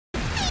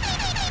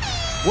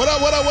What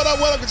up, what up, what up?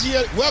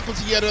 Welcome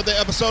to yet another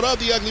episode of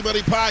the Ugly Money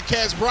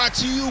Podcast, brought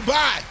to you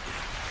by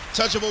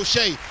Touch of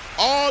O'Shea.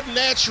 All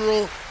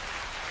natural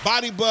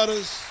body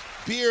butters,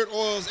 beard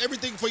oils,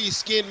 everything for your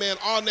skin, man.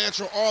 All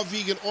natural, all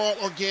vegan, all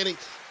organic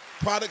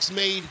products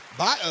made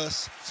by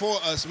us, for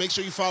us. Make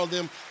sure you follow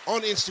them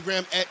on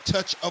Instagram at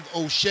Touch of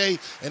O'Shea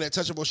and at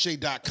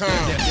touchofoshay.com.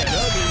 That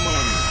ugly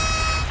money.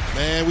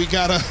 Man,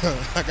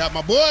 I got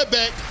my boy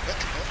back.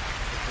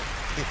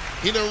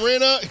 He done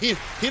ran up. He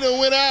done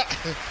went out.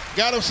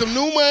 Got him some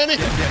new money.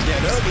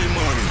 That ugly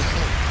money.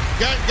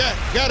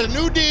 Got a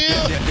new deal.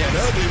 That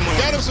ugly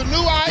money. Got him some new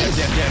ice.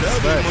 That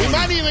ugly money. He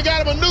might even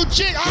got him a new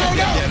chick. I don't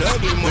know. That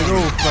ugly money.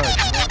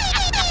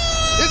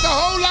 It's a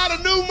whole lot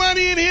of new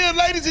money in here,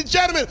 ladies and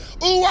gentlemen.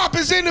 Whop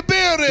is in the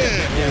building.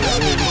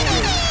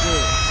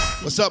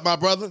 What's up, my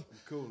brother?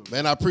 Cool,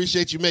 man, I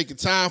appreciate you making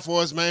time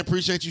for us, man.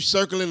 Appreciate you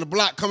circling the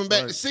block, coming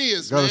back to see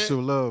us, man. Gotta show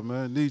love,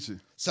 man. Need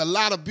you. It's a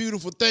lot of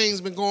beautiful things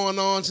been going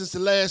on since the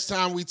last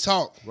time we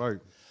talked. Right.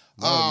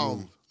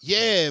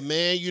 Yeah,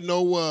 man. You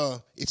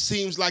know, it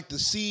seems like the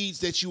seeds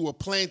that you were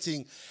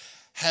planting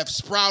have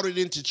sprouted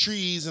into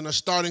trees and are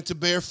starting to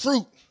bear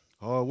fruit.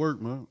 Hard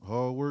work, man.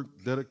 Hard work,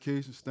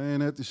 dedication,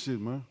 staying at the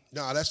shit, man.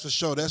 Nah, that's for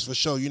sure. That's for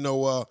sure. You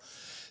know,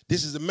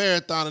 this is a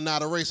marathon and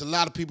not a race. A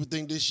lot of people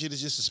think this shit is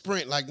just a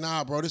sprint. Like,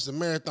 nah, bro, this is a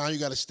marathon. You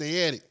got to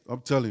stay at it.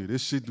 I'm telling you,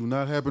 this shit do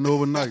not happen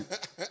overnight.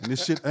 And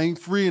this shit ain't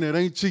free and it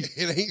ain't cheap.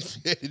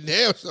 It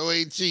damn so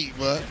ain't cheap,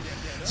 bud.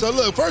 So,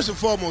 look, first and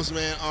foremost,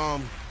 man,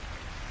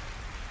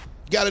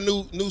 got a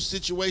new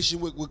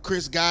situation with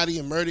Chris GOTTI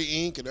and Murder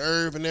Inc. and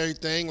IRV and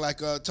everything. Like,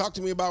 talk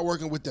to me about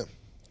working with them.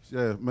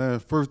 Yeah, man.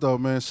 First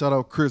off, man, shout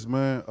out Chris,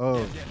 man.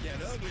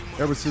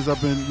 Ever since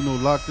I've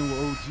been, locked in with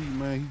OG,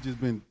 man, he just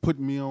been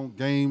putting me on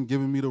game,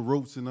 giving me the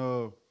ropes, and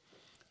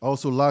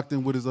also locked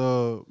in with his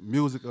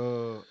music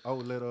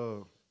outlet,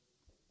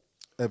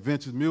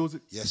 Adventures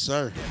Music. Yes,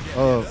 sir.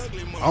 I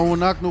don't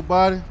knock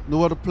nobody,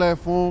 no other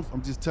platforms.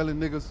 I'm just telling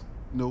niggas,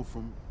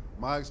 from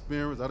my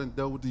experience, I done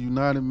dealt with the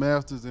United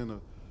Masters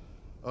and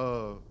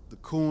the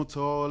Coon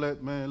to all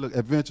that, man. Look,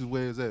 Adventures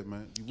where it's at,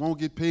 man. You won't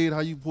get paid how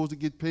you supposed to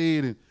get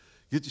paid, and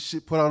get your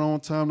shit put out on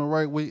time the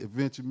right way.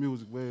 Adventure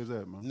Music, where is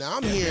that, man? Now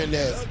I'm hearing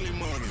that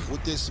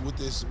with this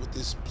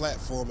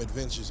platform,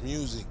 Adventures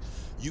Music,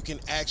 you can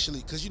actually,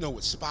 because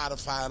with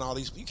Spotify and all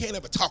these, you can't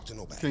ever talk to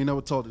nobody. Can't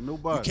never talk to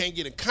nobody. You can't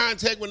get in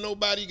contact with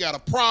nobody. You got a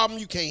problem.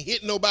 You can't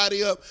hit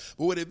nobody up.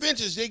 But with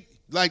Adventures, they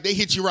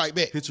hit you right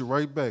back. Hit you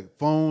right back.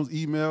 Phones,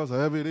 emails,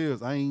 however it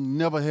is. I ain't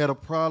never had a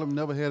problem.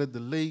 Never had a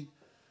delay.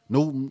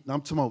 No,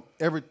 I'm talking about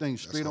everything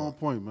straight on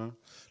point, man.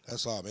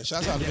 That's all, man.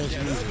 Shouts out to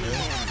Adventure Music,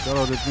 man. Shout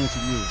out to Adventure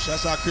Music.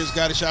 Shouts out Chris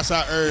GOTTI. Shouts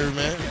out IRV,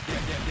 man.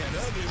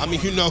 I mean,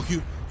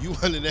 you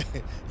under that,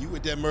 you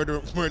with that Murder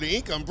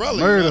Inc. umbrella.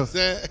 Murder. You know what I'm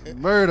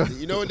saying? Murder.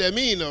 You know what that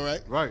mean, though,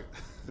 right? Right.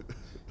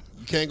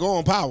 You can't go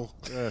on power.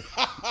 Yeah.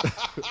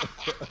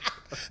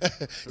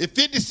 If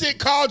 50 Cent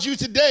called you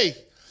today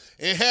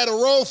and had a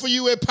role for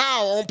you at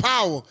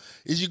Power,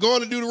 is you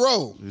going to do the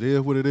role? It is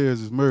what it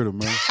is. It's murder,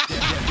 man.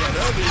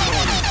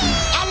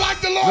 I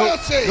like the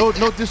loyalty.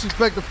 No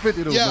disrespect to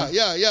 50, though, Yeah.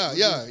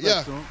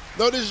 man.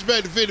 No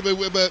disrespect to 50,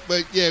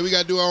 but yeah, we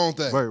got to do our own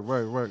thing.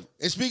 Right.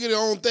 And speaking of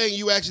our own thing,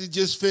 you actually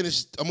just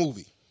finished a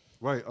movie.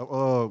 Right.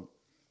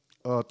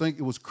 I think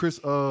it was Chris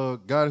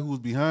guy who was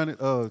behind it,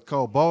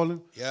 called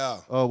Ballin'. Yeah.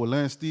 With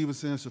Lance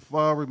Stevenson and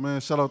Safari,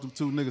 man. Shout out to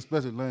two niggas,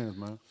 especially Lance,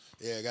 man.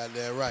 Yeah, got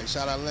that right.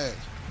 Shout out Lance.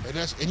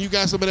 And you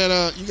got some of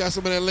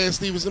that Lance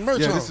Stevenson merch.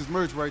 Yeah, this is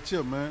merch right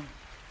here, man.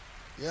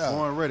 Yeah.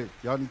 Born ready.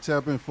 Y'all need to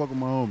tap in and fuck with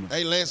my homie.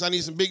 Hey, Lance, I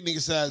need some big nigga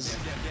sizes.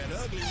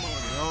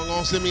 Y'all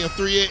gonna send me a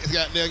 3X,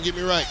 goddamn, get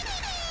me right.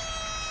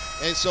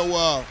 And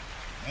so,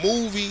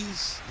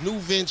 movies, new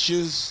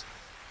ventures,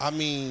 I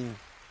mean,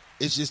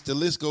 it's just the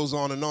list goes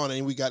on,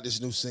 and we got this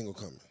new single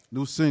coming.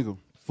 New single,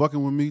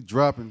 Fucking With Me,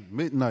 dropping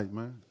midnight,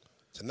 man.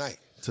 Tonight.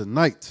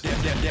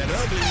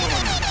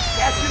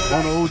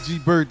 On the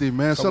OG birthday,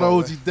 man. Shout out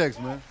OG Dex,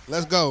 man.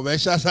 Let's go, man.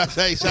 Shouts out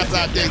Dex here in the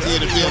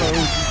building. Shout out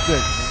OG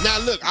Dex, man. Now,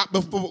 look,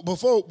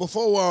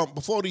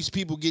 before these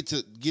people get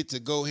to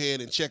go ahead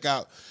and check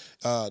out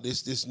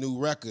this new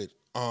record,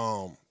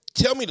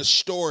 tell me the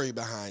story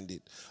behind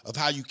it, of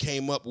how you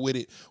came up with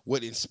it,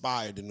 what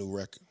inspired the new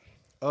record.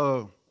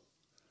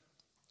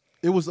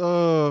 It was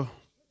I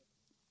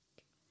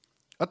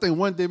think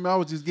one day, man, I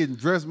was just getting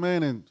dressed,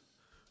 man, and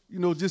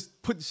just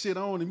putting shit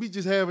on, and me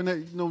just having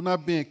that,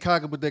 not being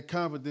cocky, but that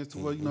confidence to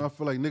where, I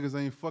feel like niggas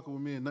ain't fucking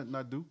with me and nothing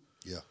I do.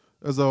 Yeah.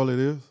 That's all it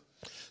is.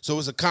 So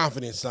it's a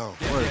confidence song.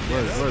 Right.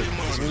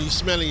 So when you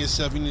smelling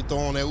yourself, you need to throw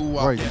on that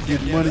ooh-wop. Right, you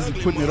getting money, you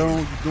putting it on,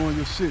 you doing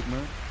your shit,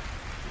 man.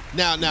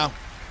 Now,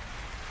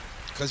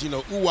 because,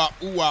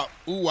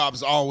 ooh-wop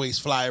is always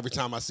fly every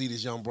time I see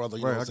this young brother.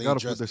 You know what I'm saying? I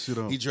gotta put that shit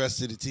on. He dressed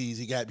to the T's.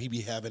 He be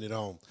having it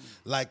on.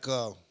 Like,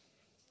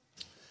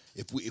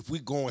 if we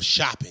going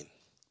shopping,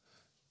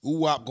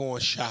 Whop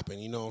going shopping,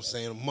 you know what I'm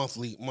saying? A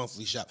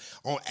monthly shop.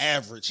 On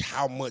average,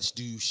 how much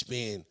do you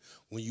spend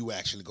when you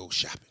actually go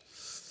shopping?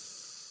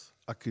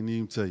 I couldn't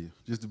even tell you,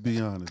 just to be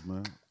honest,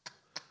 man.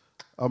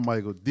 I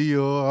might go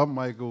Dior, I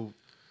might go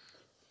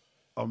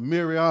A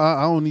mirror,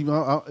 I don't even.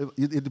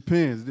 It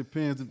depends. It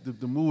depends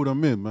the mood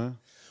I'm in, man.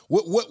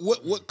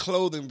 What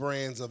clothing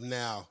brands of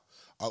now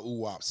are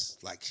Whop's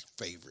like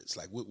favorites?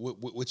 Like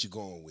what you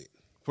going with?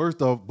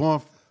 First off,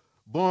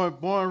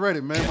 born ready,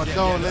 man. My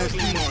dog last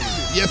week.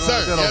 Yes,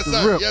 sir. Yes,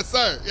 sir. Yes,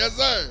 sir. Yes,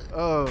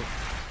 sir.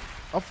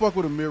 I fuck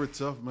with a mirror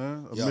tough,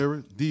 man. A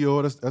mirror.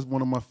 Dior, that's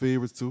one of my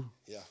favorites too.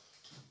 Yeah.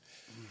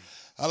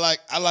 I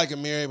like a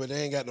mirror, but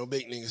they ain't got no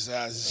big nigga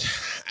sizes.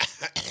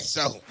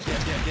 So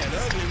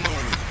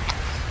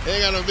they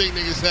ain't got no big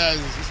nigga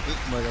sizes.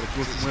 Might gotta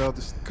go somewhere out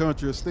the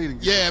country or state.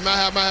 Yeah,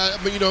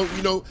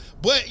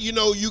 but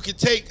you can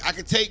take. I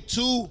could take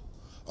two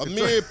a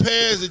myriad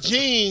pairs of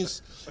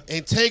jeans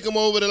and take them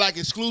over to like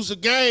exclusive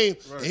game,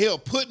 and he'll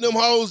put them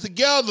hoes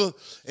together,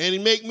 and he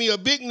make me a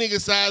big nigga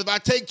size. If I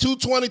take two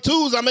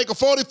 22s, I make a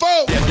 44.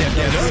 They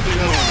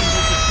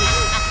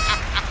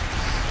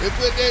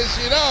put that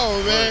shit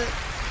on, man.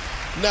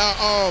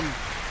 Now,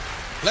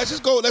 let's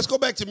go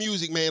back to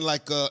music, man.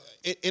 Like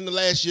in the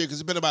last year, because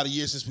it's been about a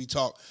year since we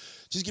talked.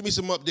 Just give me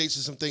some updates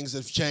and some things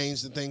that have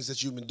changed and things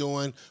that you've been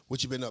doing,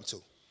 what you've been up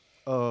to.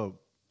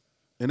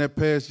 In that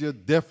past year, I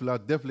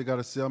definitely got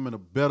to say I'm in a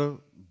better,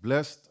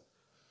 blessed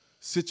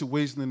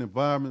situation and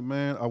environment,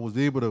 man. I was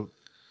able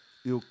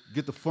to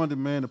get the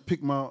funding, man, to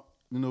pick my,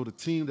 the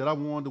team that I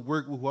wanted to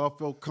work with, who I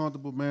felt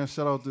comfortable, man.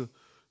 Shout out to,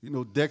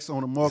 Dex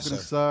on the marketing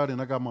side,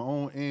 and I got my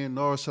own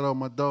A&R. Shout out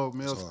my dog,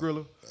 Mel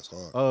Skrilla. That's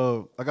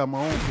hard. I got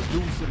my own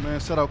producer,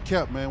 man. Shout out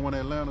Cap, man, one of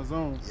Atlanta's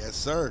own. Yes,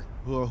 sir.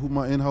 Who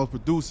my in-house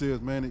producer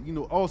is, man. And,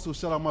 also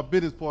shout out my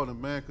business partner,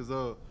 man,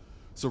 because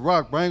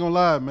Ciroc, but I ain't gonna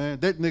lie, man,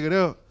 that nigga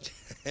there,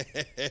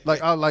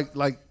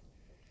 like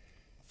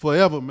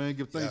forever, man,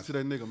 give thanks to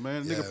that nigga,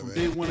 man. Nigga from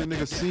day one, that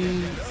nigga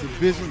seen the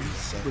vision,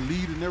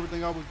 believed in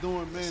everything I was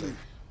doing, man. And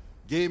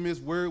gave me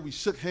his word. We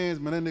shook hands,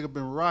 man. That nigga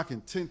been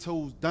rocking 10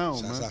 toes down,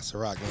 man. Shouts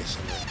out Ciroc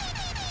Nation, man.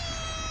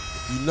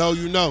 If you know,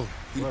 you know.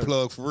 You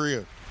plug for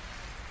real.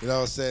 You know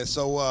what I'm saying?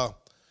 So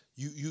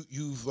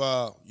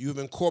you've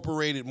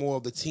incorporated more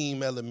of the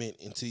team element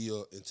into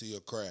your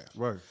craft.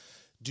 Right.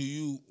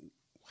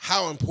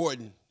 How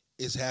important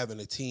is having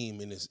a team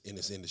in this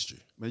industry?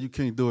 Man, you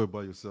can't do it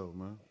by yourself,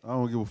 man. I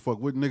don't give a fuck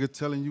what nigga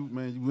telling you,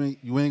 man.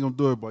 You ain't gonna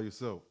do it by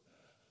yourself.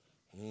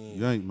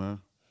 You ain't, man.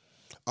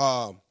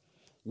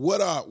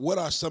 What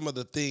are some of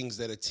the things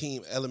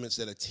elements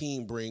that a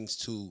team brings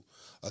to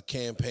a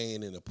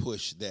campaign and a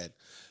push that,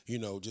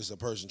 just a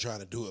person trying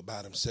to do it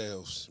by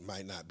themselves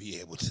might not be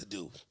able to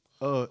do?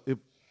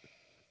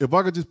 If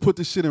I could just put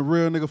this shit in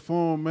real nigga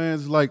form, man,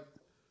 it's like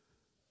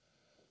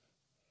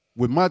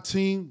with my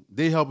team,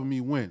 they helping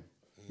me win.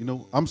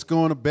 I'm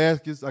scoring the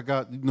baskets. I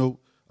got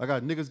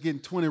niggas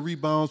getting 20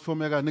 rebounds from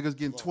me. I got niggas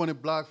getting 20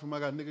 blocks from me. I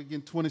got niggas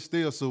getting 20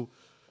 steals. So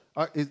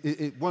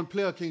one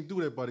player can't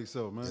do that by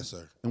themselves, man. Yes,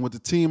 sir. And with the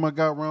team I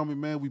got around me,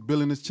 man, we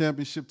building this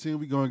championship team.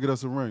 We gonna get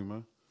us a ring,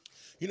 man.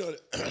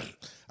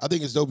 I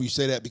think it's dope you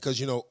say that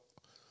because,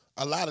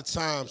 a lot of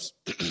times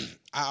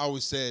I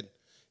always said,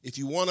 if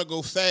you want to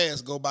go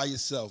fast, go by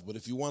yourself. But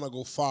if you want to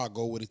go far,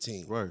 go with a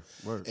team. Right.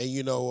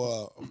 And,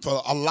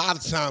 for a lot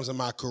of times in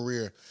my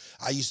career,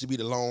 I used to be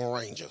the Lone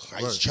Ranger. I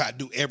used to try to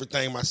do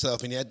everything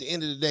myself. And at the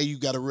end of the day, you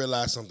got to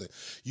realize something.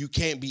 You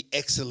can't be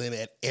excellent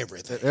at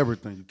everything. At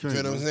everything. You can't.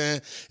 You know what I'm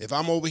saying? If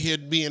I'm over here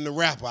being the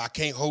rapper, I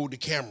can't hold the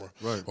camera.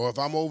 Right. Or if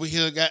I'm over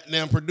here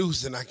goddamn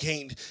producing, I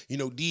can't,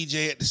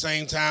 DJ at the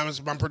same time as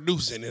I'm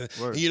producing. And,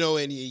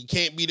 and you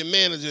can't be the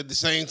manager at the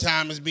same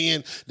time as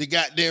being the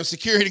goddamn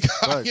security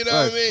guard. Right. You know what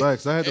I mean?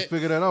 Facts. I had to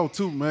figure that out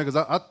too, man,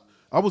 because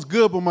I was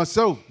good by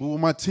myself, but with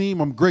my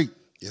team, I'm great.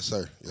 Yes,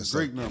 sir. Yes, sir.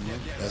 Great now, man.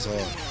 That's hard.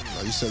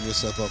 Now, you setting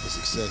yourself up for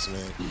success,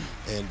 man,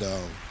 and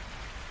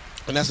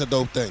that's a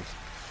dope thing.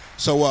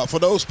 So, for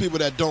those people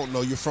that don't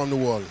know, you're from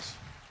New Orleans,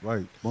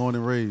 right? Born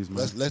and raised,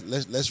 man.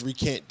 Let's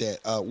recant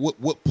that.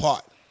 What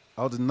part?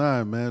 Out the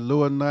 9, man.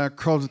 Lower 9,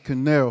 crossing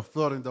Canal,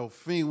 Florida,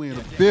 Dauphine. We in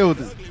the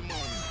building.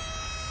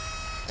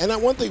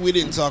 And one thing we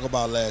didn't talk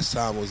about last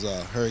time was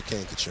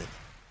Hurricane Katrina.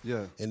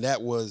 Yeah. And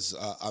that was,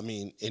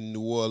 in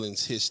New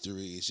Orleans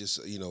history, it's just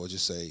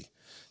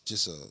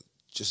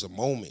a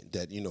moment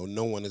that,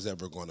 no one is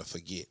ever going to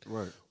forget.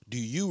 Right. Do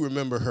you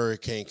remember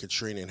Hurricane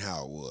Katrina and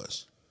how it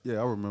was? Yeah,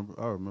 I remember.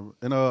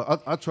 And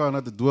I try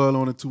not to dwell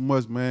on it too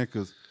much, man,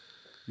 because,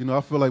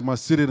 I feel like my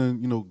city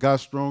done,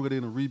 got stronger.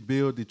 They done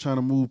rebuild. They trying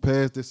to move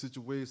past that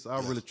situation. So I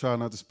really try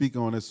not to speak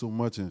on it so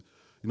much. And,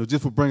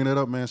 just for bringing that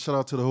up, man, shout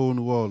out to the whole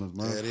New Orleans,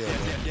 man. Yeah, it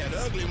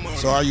is, man.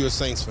 So are you a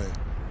Saints fan?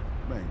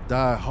 Man,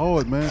 die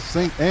hard, man.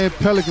 Saint and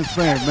Pelicans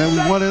fan, man. We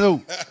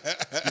 1-0.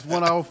 It's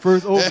one of our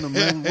first opener,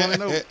 man. We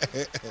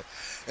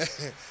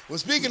 1-0. Well,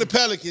 speaking of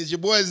Pelicans, your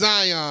boy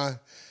Zion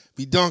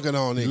be dunking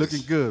on niggas. He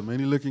looking good, man.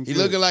 He looking good.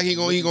 He looking like he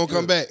gonna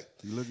come back.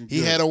 He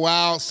had a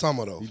wild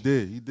summer though. He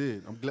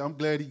did. I'm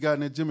glad he got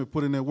in that gym and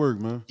put in that work,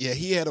 man. Yeah,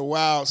 he had a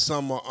wild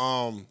summer.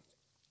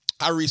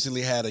 I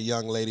recently had a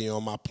young lady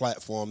on my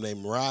platform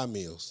named Mariah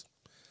Mills,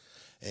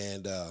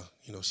 and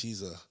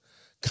she's a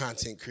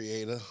content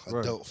creator,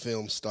 Right. adult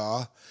film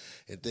star,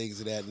 and things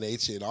of that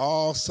nature. And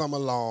all summer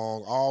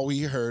long, all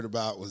we heard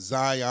about was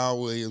Zion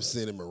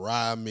Williamson and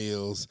Mariah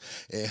Mills,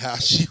 and how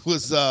she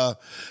was,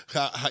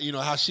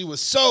 how she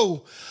was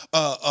so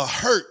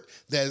hurt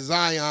that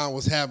Zion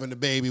was having a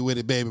baby with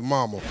a baby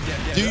mama.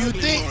 Do you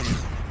think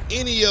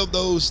any of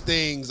those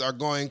things are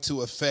going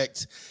to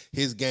affect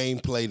his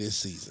gameplay this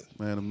season?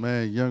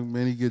 Man, young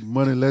man, he get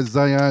money. Let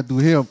Zion do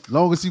him.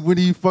 Long as he win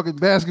these fucking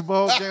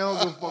basketball games, I don't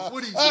give a fuck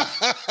what he do.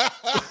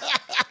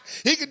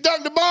 He can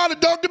dunk the ball and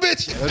dunk the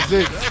bitch. That's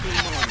it.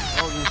 I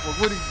don't give a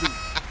fuck what he do.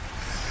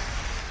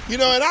 You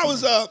know, and I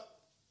was,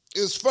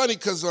 it was funny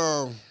because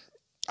I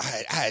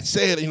had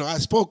said, I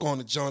spoke on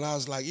the joint. I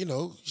was like,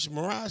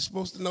 Mariah's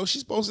supposed to know.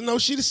 She's supposed to know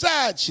she the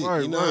side chick.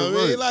 Right, you know right, what I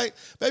mean? right. Like,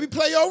 baby,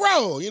 play your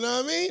role. You know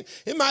what I mean?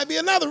 It might be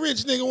another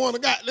rich nigga want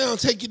to goddamn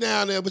take you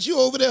down there, but you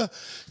over there,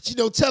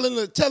 telling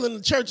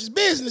the church's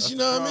business. That's You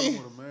know the what I mean?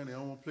 problem with 'em, man. They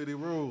don't want to play their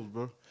roles,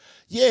 bro.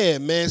 Yeah,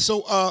 man.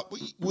 So,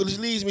 which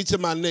leads me to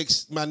my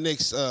next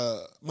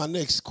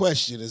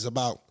question is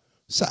about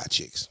side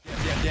chicks.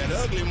 That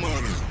ugly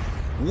money.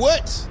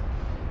 What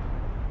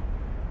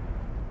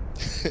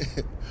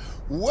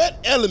what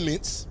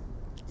elements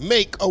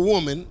make a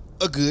woman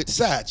a good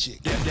side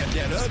chick?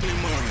 That ugly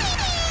money.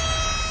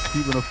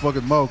 Keeping her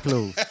fucking mouth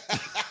closed.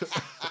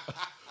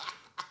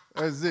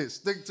 That's it.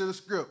 Stick to the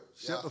script.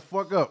 Shut the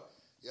fuck up.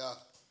 Yeah.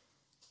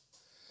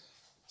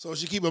 So if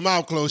she keep her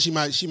mouth closed, she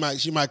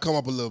might come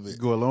up a little bit.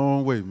 Go a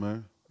long way,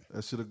 man.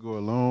 That shit'll go a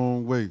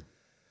long way.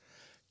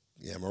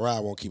 Yeah,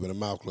 Mariah won't keep her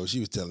mouth closed. She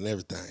was telling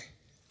everything.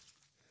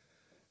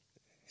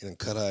 He done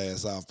cut her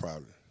ass off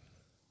probably.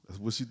 That's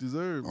what she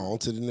deserved. On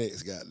to the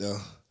next,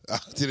 goddamn. On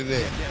to the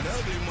next. That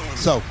ugly money.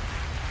 So,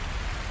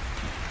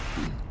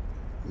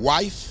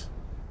 wife,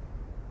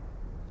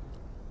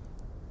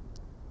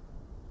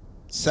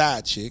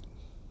 side chick,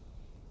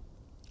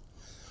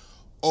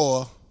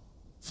 or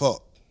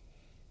fuck.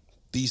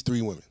 These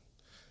three women.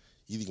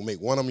 You either can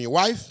make one of them your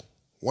wife,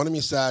 one of them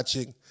your side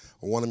chick,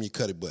 or one of them your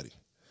cutty buddy.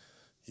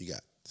 You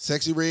got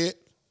Sexy Red,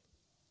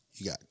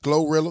 you got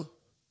Glorilla,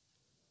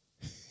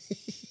 and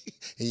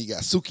you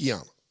got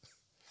Sukiyama.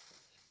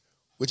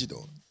 What you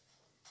doing?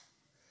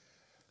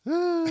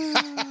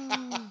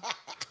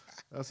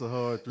 That's a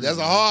hard three. That's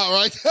a man. hard,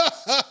 right?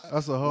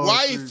 That's a hard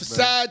Wife, three, man.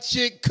 side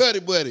chick, cutty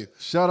buddy.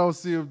 Shout out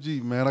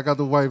CFG, man. I got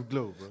the wife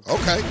glow, bro.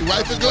 Okay, you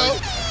wife and glow?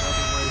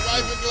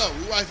 Wife and glow.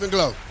 We wife and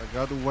glow. I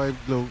got the wife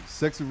glow.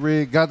 Sexy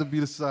Red got to be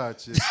the side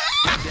chick. And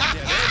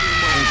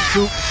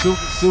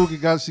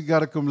Suki she got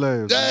to come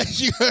last. man.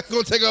 She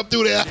gonna take up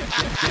through there.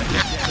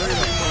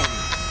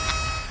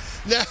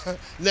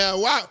 Now,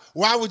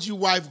 why would you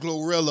wife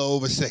Glorilla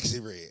over Sexy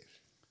Red?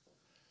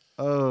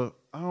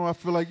 I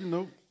feel like,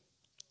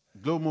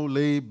 Glow more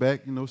laid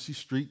back, she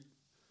street.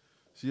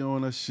 She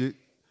on her shit.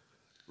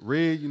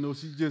 Red,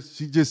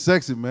 she just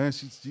sexy, man.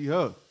 She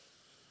her.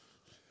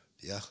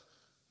 Yeah.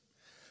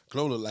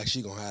 Glow look like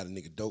she gonna hide a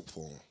nigga dope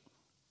for him.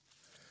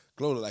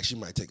 Glow look like she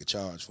might take a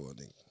charge for a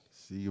nigga.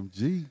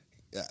 CMG.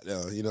 Yeah,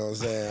 no, you know what I'm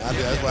saying?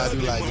 That's why I do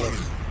like Glow.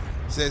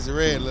 Sexy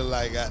Red look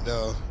like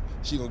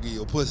she gonna give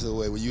your pussy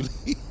away when you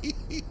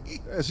leave.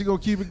 Yeah, she gonna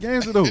keep it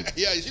gangster though.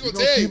 Yeah, she gonna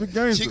gonna tell keep you. it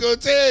gangster. She gonna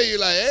tell you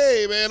like,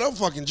 hey man, I'm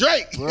fucking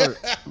Drake. Right.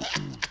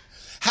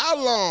 How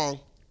long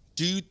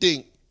do you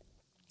think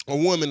a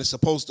woman is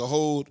supposed to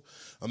hold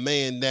a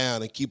man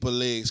down and keep her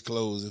legs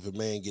closed if a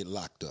man get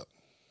locked up?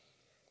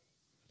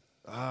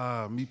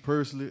 Me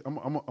personally, I'm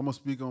gonna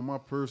speak on my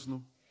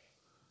personal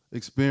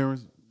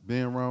experience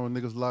being around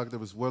niggas locked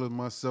up as well as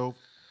myself.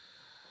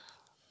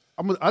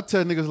 I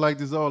tell niggas like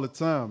this all the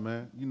time,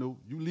 man. You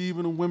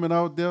leaving them women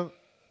out there,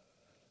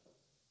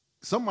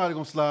 somebody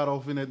gonna slide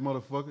off in that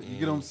motherfucker. You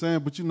get what I'm saying?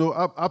 But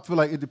I feel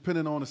like it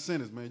depending on the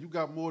sentence, man. You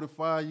got more than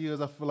 5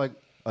 years, I feel like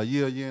a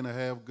year and a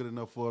half good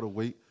enough for her to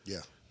wait.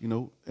 Yeah.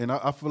 And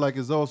I feel like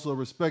it's also a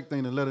respect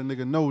thing to let a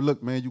nigga know,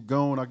 look, man, you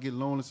gone, I get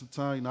lonely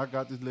sometimes, I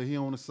got this little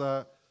here on the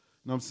side,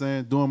 you know what I'm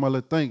saying, doing my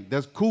little thing.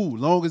 That's cool.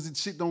 Long as the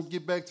shit don't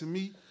get back to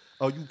me,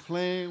 or you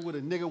playing with a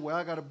nigga where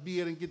I gotta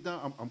be at and get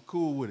down, I'm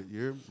cool with it, you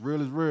hear me?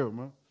 Real is real,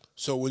 man.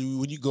 So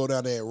when you go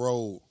down that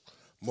road,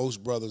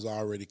 most brothers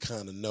already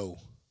kind of know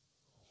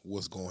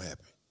what's gonna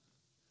happen.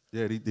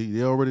 Yeah,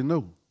 they already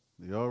know.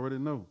 They already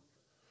know.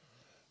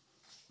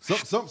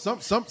 Some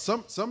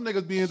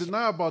niggas be in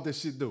denial about that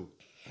shit though.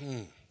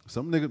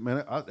 Some niggas,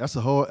 man, that's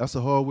a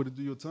hard way to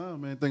do your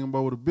time, man. Thinking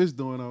about what a bitch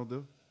doing out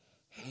there.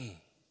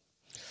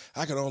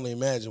 I can only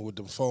imagine what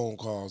them phone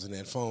calls and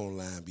that phone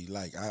line be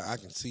like. I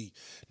can see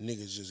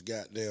niggas just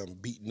goddamn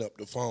beating up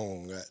the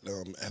phone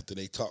after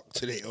they talk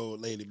to their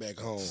old lady back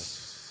home.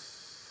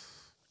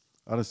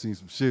 I done seen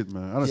some shit,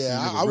 man. You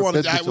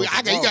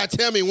gotta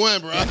tell me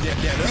one, bro. You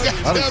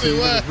gotta tell me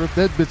one. Rip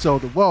that bitch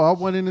off the wall. I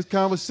wasn't in this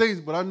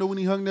conversation, but I know when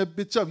he hung that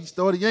bitch up, he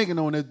started yanking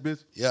on that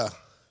bitch. Yeah.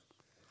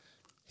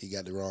 He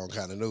got the wrong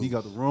kind of news. He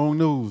got the wrong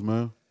news,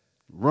 man.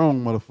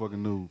 Wrong motherfucking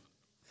news.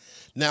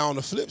 Now, on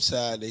the flip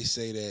side, they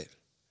say that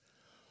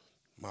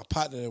my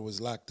partner that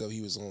was locked up,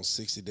 he was on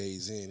 60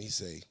 days in. He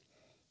say,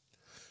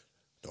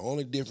 the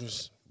only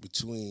difference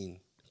between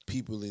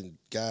people and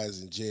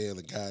guys in jail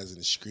and guys in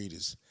the street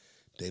is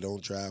they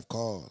don't drive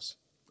cars.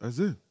 That's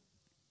it.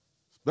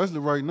 Especially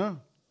right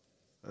now.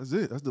 That's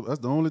it. That's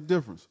the only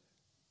difference.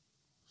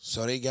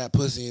 So they got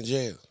pussy in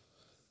jail.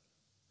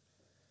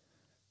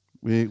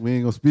 We ain't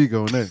gonna speak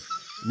on that.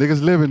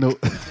 Niggas living though.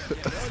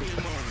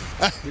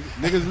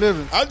 Niggas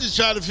living. I'm just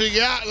trying to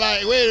figure out,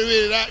 like, wait a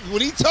minute.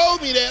 When he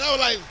told me that, I was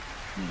like,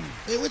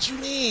 man, what you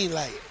mean?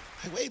 Like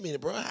wait a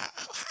minute, bro.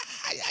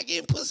 How y'all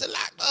getting pussy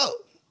locked up?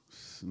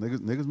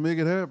 Niggas make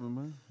it happen,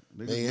 man.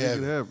 Niggas make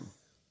it happen.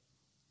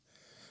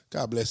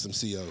 God bless them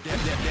COs. That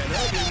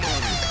ugly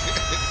money.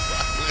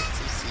 God bless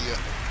them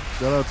COs.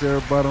 Shout out to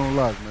everybody on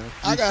lock, man.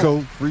 Free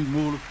Coke, free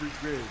Moolah, free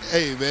Greg.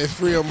 Hey, man,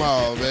 free them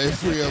all, man.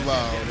 Free them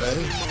all, man.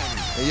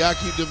 And y'all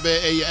keep the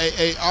bad.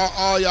 Hey,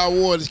 all y'all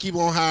wardens keep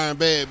on hiring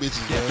bad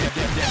bitches, man.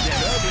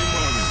 That ugly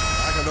money.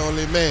 I can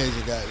only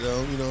imagine,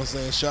 goddamn. You know what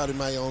I'm saying? Shawty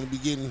might only be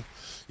getting,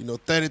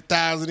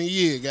 $30,000 a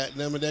year.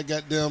 Goddamn it, that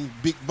goddamn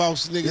big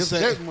boss nigga It's say.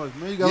 that much,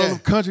 man. You got all them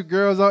country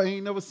girls out.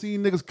 Ain't never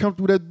seen niggas come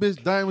through that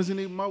bitch, diamonds in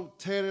their mouth,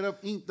 tatted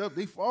up, inked up.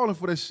 They falling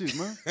for that shit,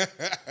 man.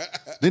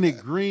 Then they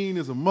green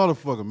as a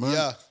motherfucker,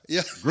 man.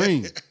 Yeah.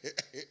 Green.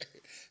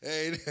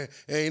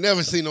 ain't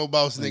never seen no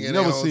boss nigga in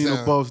Never their seen no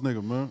hometown. boss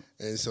nigga, man.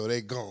 And so they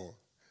gone.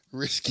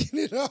 Risking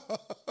it all.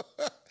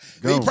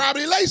 He Gone.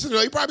 probably lacing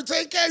though. He probably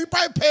taking care. He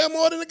probably pay him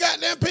more than the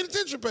goddamn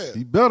penitentiary pay.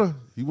 He better.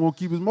 He won't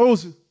keep his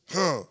motion.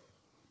 Huh.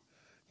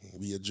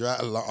 Be a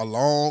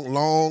long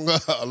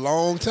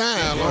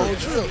time, long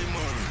trip.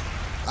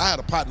 I had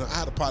a partner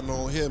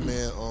on here,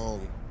 man.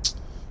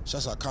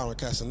 Shouts out Colin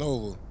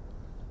Casanova.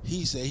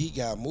 He said he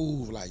got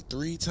moved like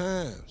 3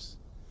 times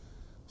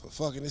for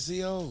fucking the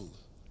COs.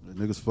 That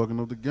niggas fucking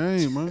up the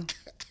game, man.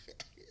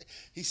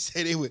 He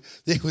said they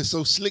were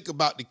so slick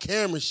about the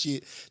camera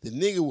shit, the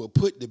nigga would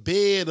put the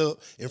bed up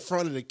in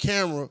front of the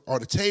camera or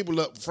the table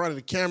up in front of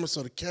the camera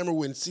so the camera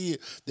wouldn't see it.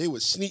 They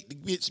would sneak the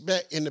bitch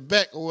back in the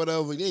back or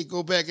whatever. They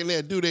go back in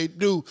there,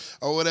 do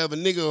or whatever,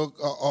 nigga,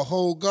 a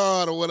whole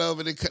guard or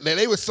whatever.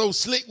 They were so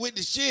slick with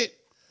the shit.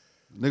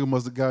 Nigga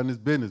must have gotten his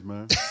business,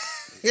 man.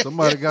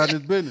 Somebody got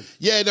in his business.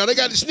 Yeah, no, they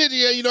got the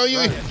snitty,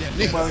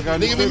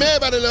 nigga be mad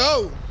about it.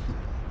 Oh,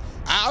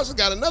 I also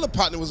got another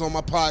partner was on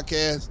my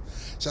podcast.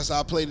 That's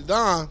how I played the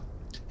Don.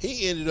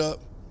 He ended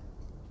up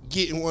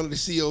getting one of the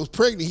COs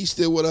pregnant. He's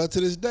still with her to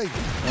this day. To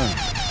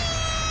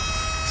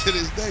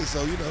this day,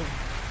 so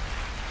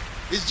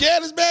is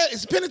jail as bad?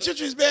 Is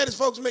penitentiary as bad as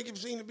folks make it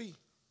seem to be?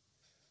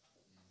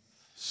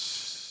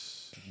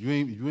 You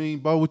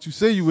ain't about what you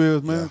say you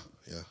is, man.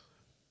 Yeah.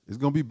 It's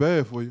gonna be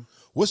bad for you.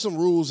 What's some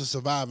rules of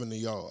surviving the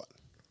yard?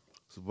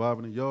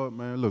 Surviving the yard,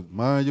 man. Look,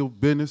 mind your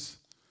business.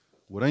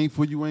 What ain't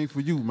for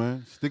you,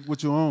 man. Stick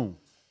with your own.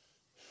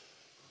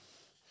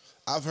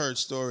 I've heard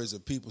stories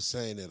of people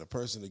saying that a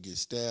person that gets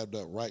stabbed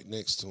up right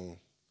next to them,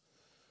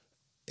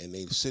 and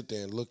they sit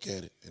there and look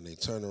at it, and they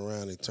turn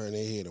around, they turn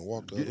their head and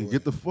walk the other way.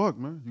 Get the fuck,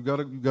 man. You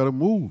gotta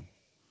move.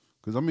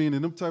 Cause I mean,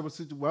 in them type of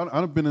situations, I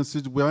done been in a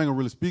situation where I ain't gonna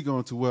really speak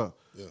on too well.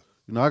 Yeah.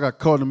 I got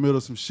caught in the middle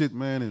of some shit,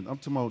 man, and I'm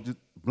talking about just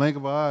blink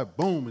of an eye,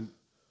 boom, and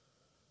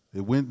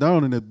it went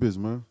down in that bitch,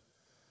 man.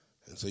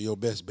 And so your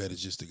best bet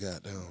is just to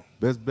goddamn.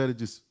 Best bet is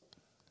just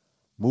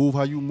move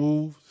how you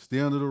move, stay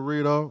under the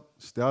radar,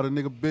 stay out of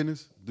nigga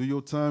business, do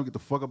your time, get the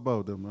fuck up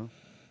out there, man.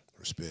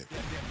 Respect.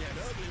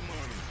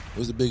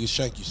 What's the biggest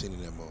shank you seen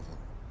in that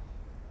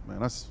motherfucker?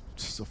 Man, that's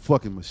just a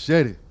fucking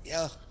machete.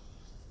 Yeah.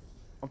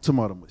 I'm talking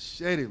about a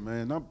machete,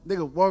 man.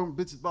 Nigga walking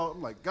bitches about,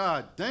 I'm like,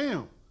 God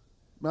damn.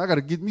 Man, I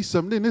gotta get me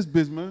something in this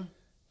bitch, man.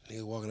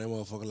 Nigga walking that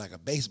motherfucker like a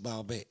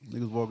baseball bat.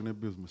 Niggas walking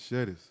that bitch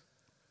machetes.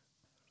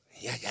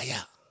 Yeah.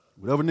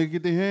 Whatever nigga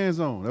get their hands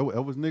on, that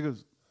was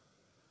niggas.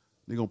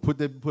 They gonna put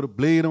a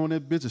blade on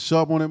that bitch, a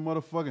sharp on that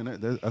motherfucker, and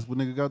that's what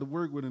nigga got to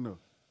work with in there.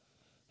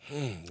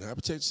 I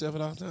protect yourself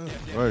at all times.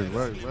 Right.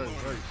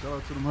 Shout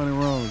out to them 100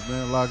 rounds,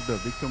 man, locked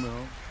up. They coming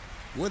home.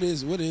 What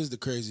is the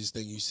craziest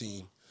thing you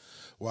seen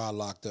while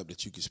locked up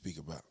that you can speak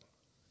about?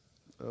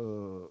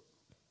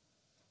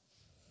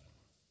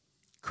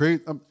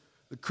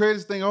 The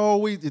craziest thing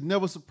always, it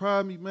never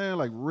surprised me, man,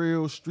 like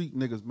real street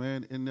niggas,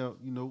 man, in there,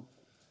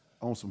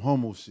 on some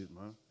homo shit,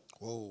 man.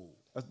 Whoa.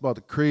 That's about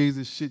the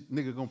craziest shit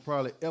nigga gonna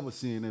probably ever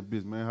see in that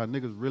bitch, man. How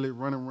niggas really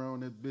running around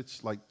that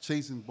bitch like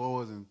chasing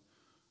boys and,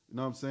 you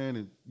know what I'm saying?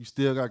 And you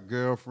still got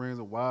girlfriends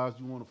and wives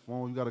you on the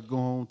phone, you gotta go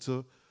home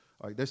to.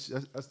 Like, that's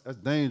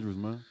dangerous,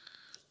 man.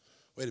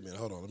 Wait a minute,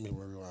 hold on. Let me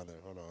rewind that.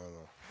 Hold on.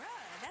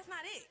 Bruh, that's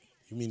not it.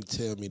 You mean to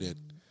tell me that,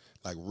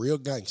 like, real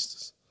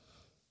gangsters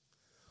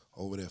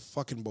over there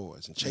fucking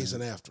boys and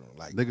chasing after them?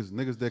 Like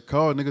Niggas that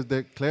call, niggas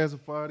that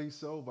classify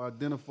themselves,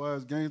 identify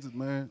as gangsters,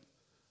 man,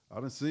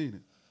 I done seen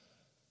it.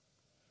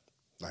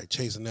 Like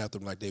chasing after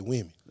them like they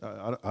women.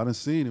 I done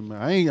seen it,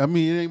 man. it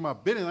ain't my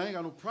business. I ain't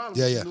got no problem.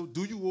 Yeah.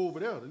 Do you over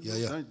there?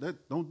 Yeah.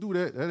 Don't do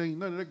that. That ain't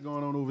nothing that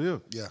going on over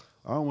here. Yeah.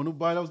 I don't want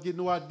nobody else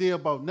getting no idea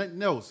about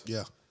nothing else.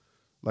 Yeah.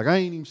 Like, I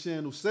ain't even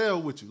sharing no cell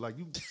with you. Like,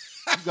 you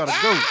gotta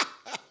go.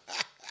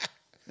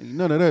 Ain't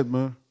none of that,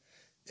 man.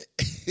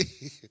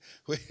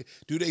 Wait,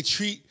 do they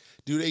treat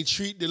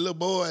the little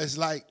boys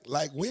like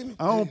women?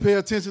 I don't pay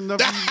attention enough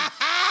to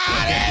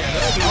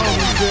I don't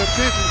even pay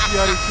attention to see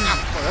how they treat me.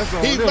 Oh, that's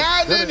all He them.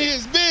 minding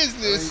his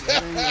business.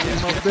 That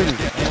ain't my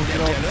business. I don't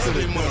get off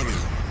Ugly the money.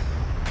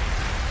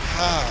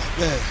 Ah,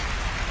 man.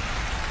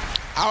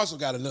 I also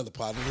got another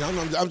partner.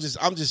 I'm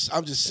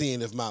just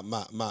seeing if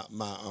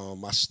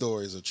my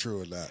stories are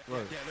true or not.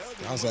 Right.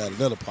 I also had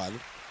another partner.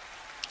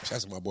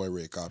 That's my boy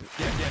Red Carpet.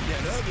 That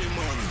ugly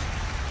money.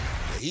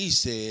 He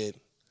said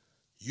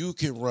you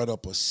can run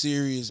up a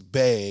serious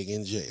bag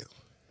in jail.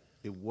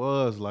 It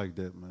was like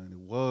that, man. It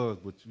was,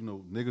 but you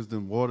know, niggas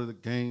done water the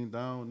game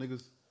down.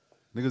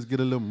 Niggas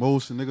get a little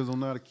motion. Niggas don't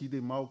know how to keep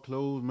their mouth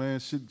closed, man.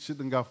 Shit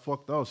done got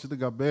fucked up. Shit done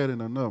got bad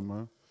enough,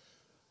 man.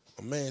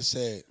 A man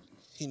said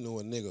he knew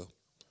a nigga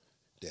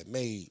that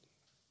made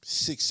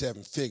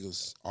 6-7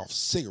 figures off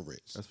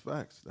cigarettes. That's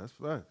facts. That's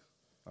facts.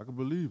 I can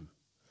believe it.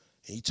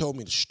 And he told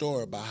me the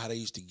story about how they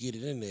used to get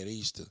it in there. They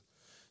used to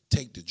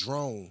take the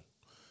drone,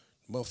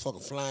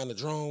 motherfucker flying the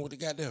drone with the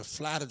goddamn,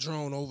 fly the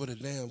drone over the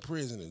damn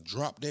prison and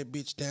drop that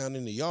bitch down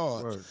in the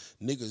yard. Right.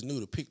 Niggas knew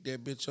to pick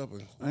that bitch up.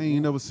 And I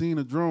ain't never seen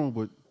a drone,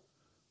 but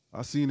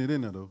I seen it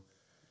in there, though.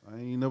 I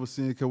ain't never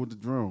seen it come with the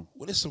drone.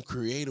 Well, there's some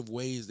creative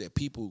ways that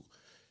people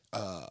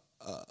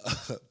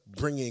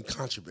bring in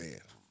contraband.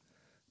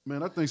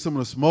 Man, I think some of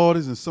the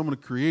smartest and some of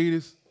the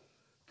creative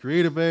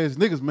ass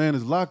niggas, man,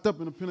 is locked up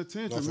in the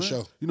penitentiary, No, for man.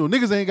 sure. You know,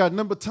 niggas ain't got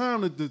number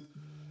time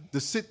to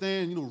sit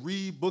there and, you know,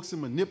 read books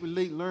and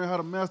manipulate, learn how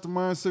to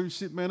mastermind certain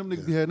shit, man. Them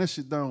niggas be having that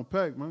shit down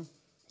packed, man.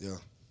 Yeah.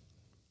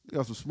 They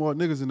got some smart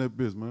niggas in that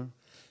biz, man.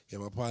 Yeah,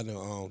 my partner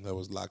that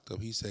was locked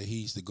up, he said he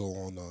used to go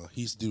on,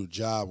 he used to do a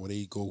job where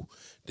they go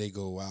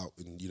out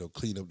and, you know,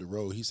 clean up the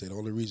road. He said the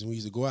only reason we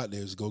used to go out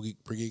there is to go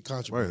bring in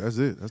contraband. Right, that's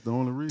it. That's the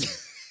only reason.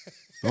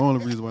 The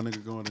only reason why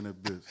niggas going in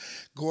that bitch.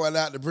 Going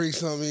out to bring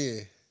something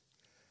in.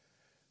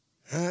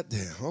 God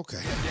damn, okay.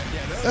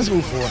 Let's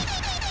move forward.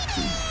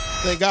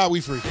 Thank God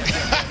we free.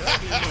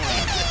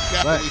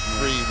 God we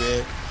free,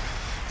 man.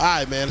 All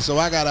right, man. So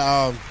I got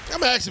I'm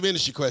gonna ask some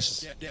industry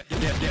questions.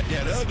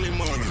 That ugly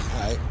money. All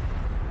right.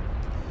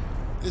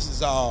 This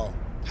is all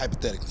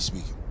hypothetically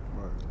speaking.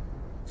 Right.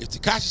 If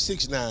Tekashi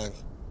 6ix9ine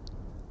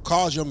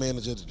calls your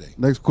manager today,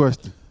 Next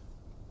question.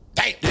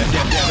 damn. That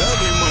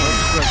ugly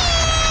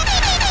money.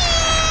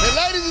 And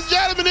ladies and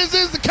gentlemen, this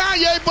is the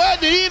Kanye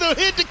button. He done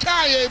hit the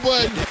Kanye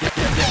button.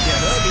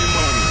 That ugly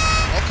money.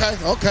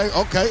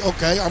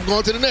 Okay. I'm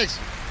going to the next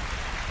one.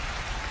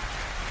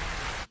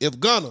 If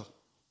Gunna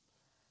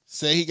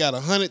say he got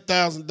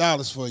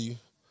 $100,000 for you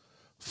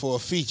for a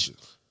feature,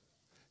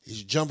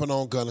 he's jumping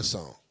on Gunna's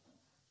song.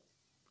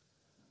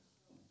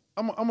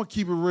 I'm gonna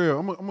keep it real.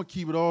 I'm gonna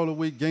keep it all the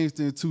way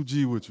gangster and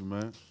 2G with you,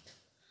 man.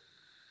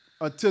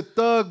 Until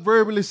Thug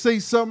verbally say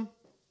something,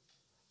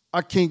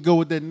 I can't go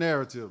with that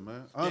narrative,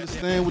 man. I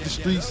understand what the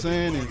streets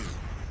saying, and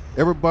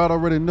everybody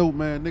already know,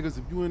 man. Niggas,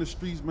 if you in the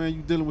streets, man,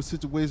 you dealing with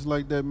situations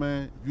like that,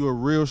 man. If you a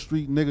real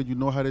street nigga, you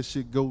know how that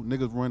shit go.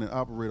 Niggas run and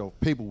operate off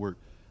paperwork.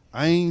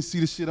 I ain't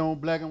see the shit on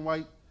black and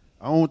white.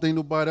 I don't think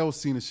nobody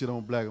else seen the shit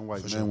on black and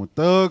white, man. sure. When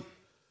Thug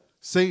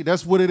say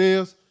that's what it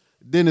is,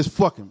 then it's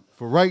fucking.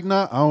 For right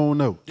now, I don't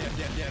know.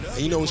 And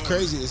you know what's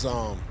crazy is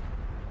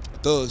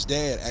Thug's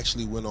dad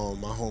actually went on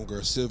my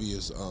homegirl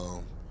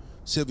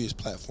Sylvia's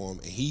platform,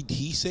 and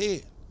he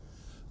said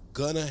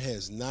Gunna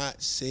has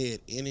not said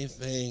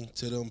anything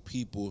to them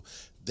people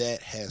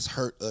that has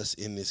hurt us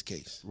in this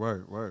case.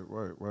 Right.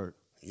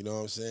 You know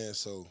what I'm saying?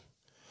 So,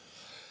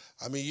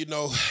 I mean, you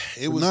know,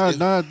 it But was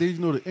nowadays, you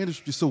know, the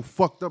industry's so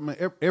fucked up, man.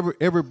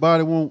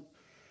 Everybody won't,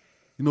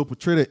 you know,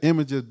 portray that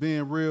image as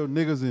being real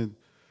niggas and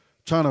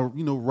trying to,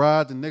 you know,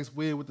 ride the next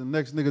wave with the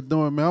next nigga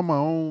doing, man. I'm my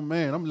own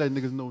man. I'm letting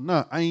niggas know,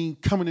 nah, I ain't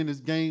coming in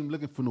this game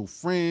looking for no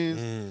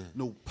friends,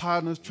 no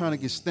partners, trying to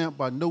get stamped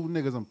by no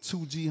niggas. I'm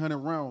 2G 100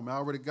 round, man. I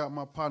already got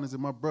my partners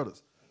and my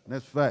brothers. And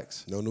that's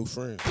facts. no new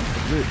friends.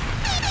 That's it.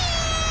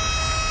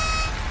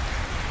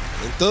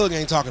 And Thug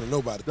ain't talking to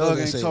nobody. Thug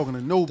ain't talking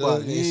to nobody.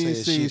 Thug He ain't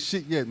said said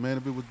shit yet, man.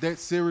 If it was that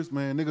serious,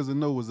 man, niggas would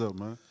know what's up,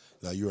 man.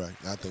 No, you're right.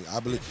 I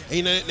believe. And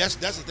you know, that's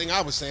the thing I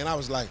was saying. I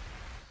was like,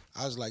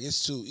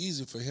 it's too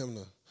easy for him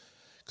to,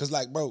 cause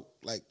like, bro,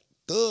 like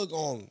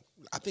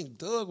I think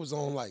Thug was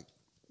on like,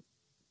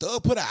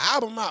 Thug put an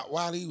album out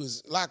while he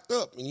was locked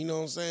up, and you know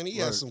what I'm saying. He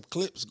had some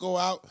clips go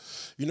out,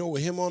 you know,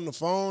 with him on the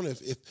phone.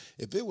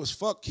 If it was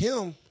fuck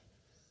him,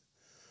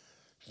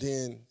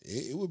 then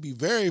it would be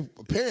very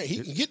apparent he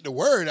can get the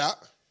word out.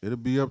 It'll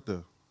be up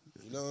there.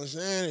 You know what I'm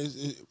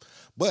saying?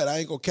 But I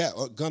ain't gonna cap.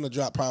 Gonna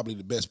drop probably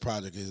the best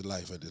project of his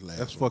life at this last.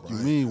 That's one, fuck you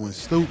bro. mean when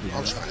stupid.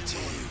 I'm man. trying to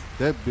tell you.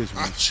 That bitch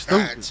I'm was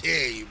trying stupid. to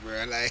tell you,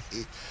 bro. Like,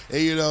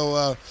 and you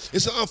know,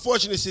 it's an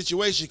unfortunate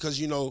situation because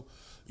you know,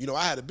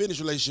 I had a business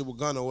relationship with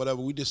Gunna or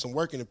whatever. We did some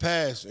work in the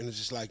past, and it's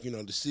just like, you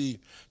know, to see,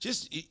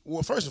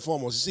 well, first and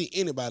foremost, to see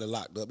anybody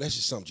locked up, that's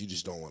just something you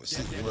just don't want to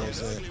see. You know what I'm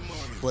saying?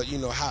 But you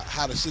know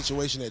how the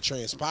situation that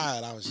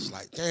transpired, I was just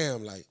like,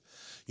 damn, like,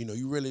 you know,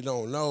 you really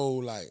don't know,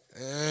 like,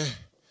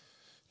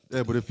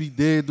 Yeah, but if he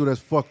did do, that's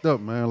fucked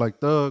up, man. Like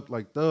Thug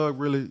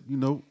really, you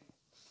know,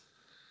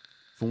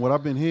 from what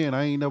I've been hearing,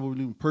 I ain't never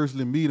really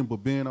personally meet him, but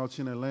being out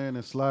here in Atlanta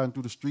and sliding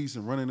through the streets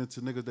and running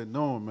into niggas that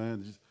know him,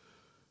 man, just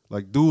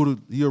Like, dude,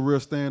 he a real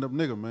stand-up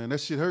nigga, man. That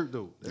shit hurt,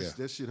 though.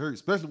 That shit hurt,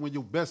 especially when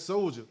your best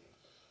soldier,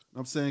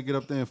 I'm saying, get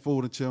up there and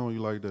fold a chair on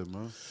you like that,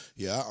 man.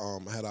 Yeah,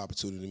 I had the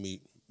opportunity to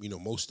meet,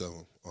 most of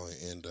them,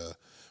 and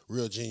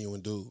real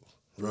genuine dude.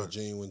 Real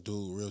genuine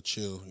dude, real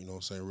chill, you know what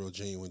I'm saying, real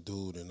genuine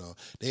dude. And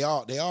they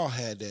all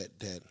had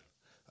that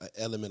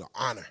element of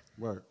honor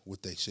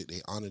with their shit.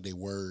 They honor their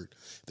word.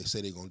 They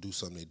say they're gonna do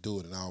something, they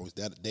do it.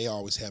 And they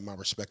always had my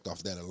respect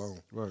off that alone.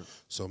 Right.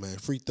 So man,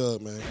 free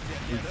Thug, man.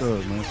 Free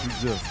Thug, man.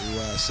 Free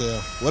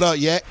Jeff. What up,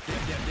 Yak?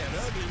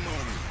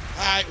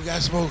 All right, we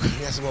got some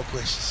more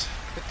questions.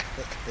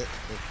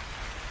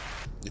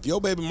 If your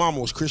baby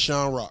mama was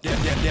Christian Rock.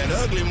 That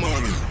ugly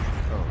money.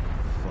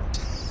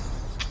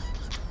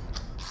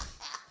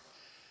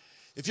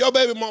 If your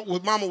baby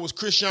mama was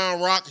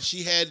Christian Rock and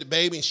she had the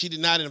baby and she did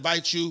not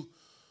invite you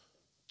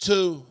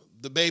to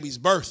the baby's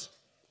birth,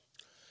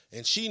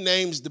 and she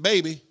names the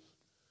baby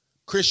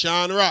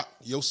Christian Rock,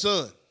 your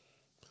son,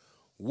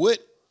 what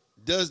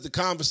does the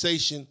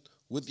conversation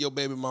with your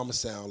baby mama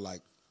sound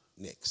like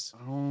next?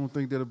 I don't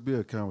think that'll be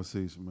a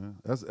conversation, man.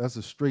 That's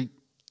a straight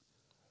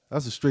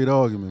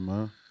argument,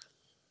 man.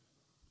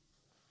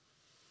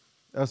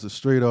 That's a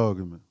straight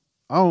argument.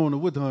 I don't know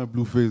what the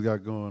Blueface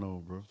got going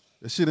on, bro.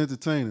 That shit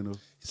entertaining, though.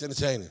 It's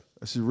entertaining.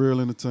 That shit real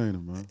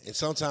entertaining, man. And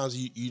sometimes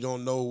you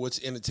don't know what's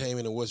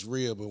entertainment and what's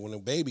real, but when a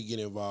baby get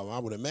involved, I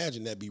would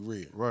imagine that'd be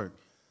real. Right.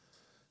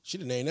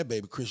 She'd have named that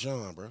baby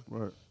Christian, bro.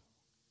 Right.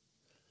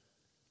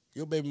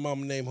 Your baby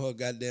mama named her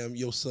goddamn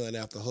your son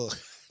after her.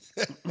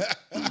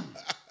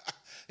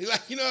 He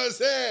like, you know what I'm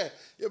saying?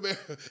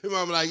 Your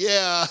mama like,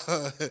 yeah,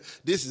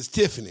 this is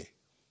Tiffany.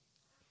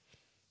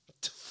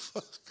 What the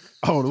fuck?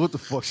 I don't know what the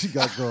fuck she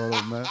got going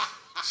on, man.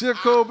 She a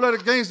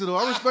cold-blooded gangster, though.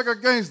 I respect her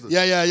gangster.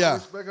 Yeah. I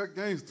respect her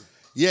gangster.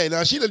 Yeah,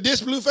 now she done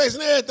dissed Blueface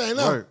and everything,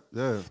 no? Right,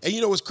 yeah. And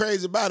you know what's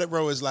crazy about it,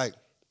 bro, is like,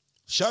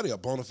 shawty a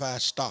bona fide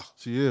star.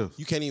 She is.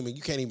 You can't even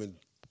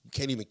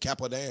cap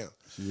her down.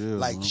 She is,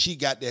 like, man. she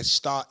got that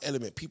star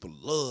element. People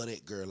love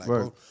that girl. Like,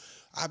 bro,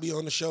 I be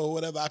on the show or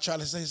whatever, I try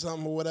to say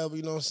something or whatever,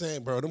 you know what I'm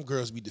saying? Bro, them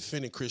girls be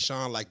defending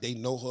Christian like they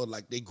know her,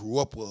 like they grew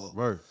up with her.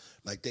 Right.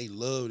 Like they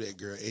love that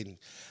girl. And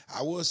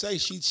I will say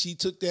she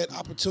took that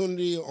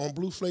opportunity on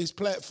Blueface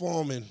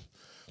platform and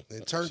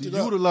turned it up.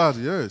 She utilized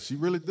it, yeah. She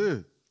really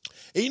did.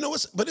 And you know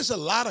what's, but it's a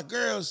lot of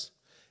girls,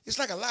 it's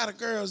like a lot of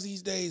girls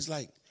these days,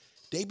 like,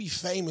 they be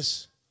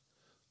famous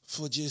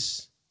for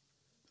just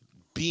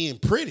being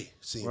pretty,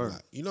 seems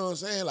like. You know what I'm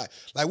saying? Like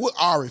what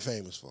Ari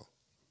famous for?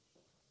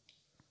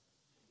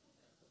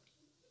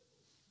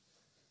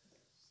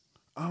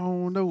 I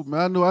don't know,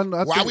 man. I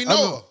know. Why we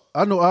know her?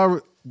 I know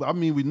Ari. I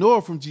mean, we know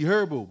her from G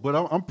Herbo, but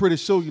I'm pretty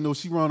sure,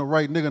 she run the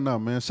right nigga now,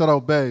 man. Shout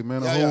out Bag,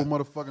 man. The whole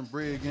motherfucking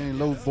bread game,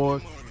 low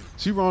boy.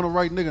 She run the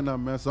right nigga now,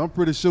 man. So I'm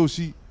pretty sure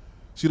she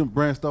done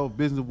branched out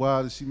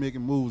business-wise and she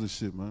making moves and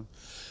shit, man.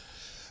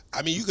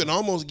 I mean, you can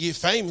almost get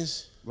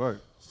famous for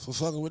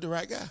fucking with the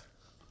right guy.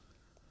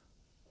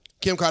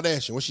 Kim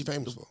Kardashian, what's she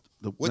famous for?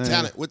 What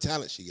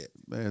talent she get?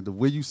 Man, the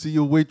way you see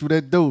your way through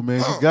that door, man,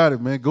 you got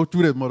it, man. Go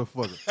through that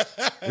motherfucker.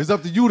 It's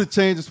up to you to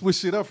change and switch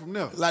shit up from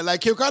there.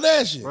 Like Kim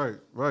Kardashian.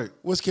 Right.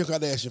 What's Kim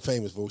Kardashian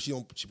famous for? She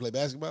play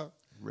basketball?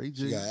 Ray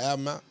J. She got an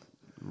album out?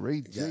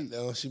 Ray J.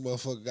 Goddamn, she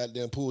motherfucker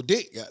goddamn pull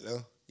dick,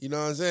 goddamn. You know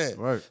what I'm saying?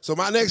 Right. So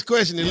my next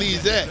question that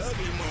leads that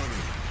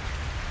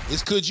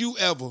is, could you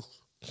ever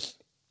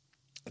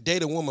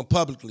date a woman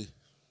publicly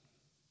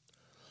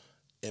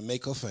and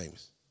make her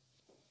famous?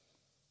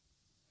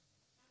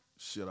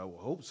 Shit, I would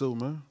hope so,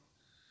 man.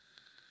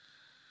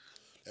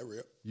 That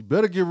real. You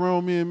better get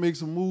around me and make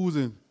some moves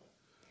and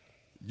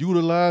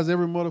utilize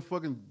every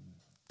motherfucking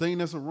thing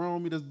that's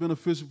around me that's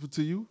beneficial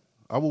to you.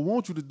 I would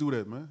want you to do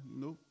that, man.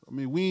 I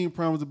mean, we ain't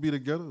promised to be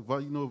together.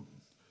 If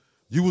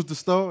you was the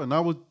star and I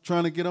was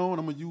trying to get on,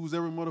 I'm gonna use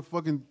every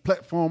motherfucking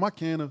platform I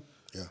can to,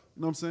 you know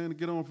what I'm saying, to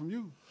get on from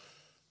you.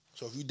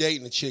 So if you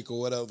dating a chick or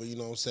whatever, you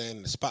know what I'm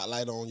saying, the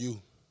spotlight on you.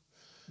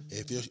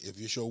 If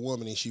you're your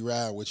woman and she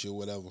ride with you or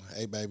whatever,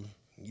 hey baby,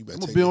 you better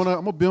I'm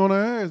gonna be on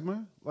her ass,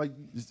 man. Like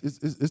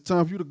it's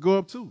time for you to go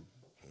up too.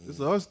 It's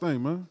a us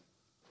thing, man.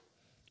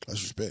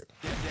 That's respect.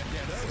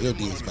 Your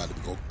deal's about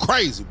to go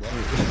crazy, bro.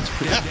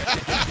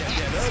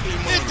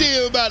 This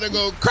deal about to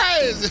go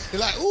crazy.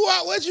 Like,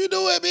 what you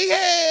doing, big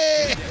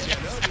head?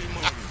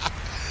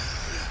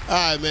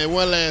 All right, man.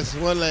 One last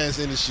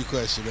industry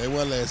question, man.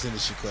 One last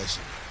industry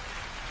question.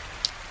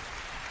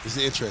 It's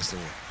an interesting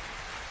one.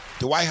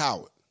 Dwight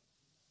Howard.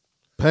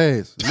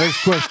 Pass.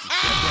 Next question.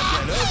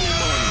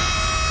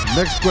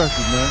 Next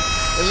question, man.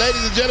 And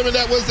ladies and gentlemen,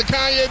 that was the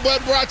Kanye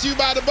Button brought to you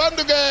by the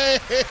Bundle Gang.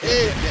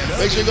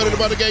 Make sure you go to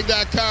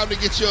thebundlegang.com to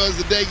get yours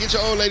today. Get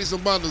your old lady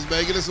some bundles,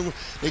 man. Get her some.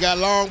 They got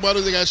long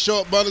bundles, they got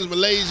short bundles,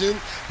 Malaysian,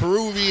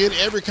 Peruvian,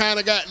 every kind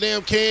of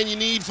goddamn can you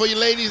need for your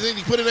ladies. And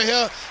you put it in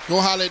here, go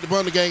holler at the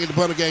Bundle Gang at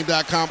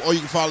thebundlegang.com, or you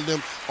can follow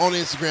them on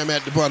Instagram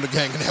at the Bundle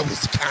Gang. And that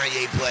was the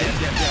Kanye Button.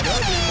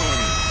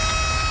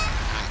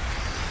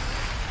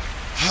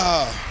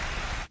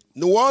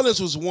 New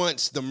Orleans was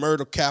once the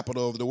murder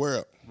capital of the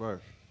world. Right.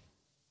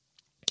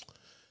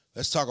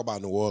 Let's talk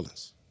about New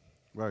Orleans.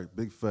 Right,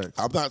 big facts.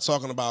 I'm not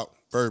talking about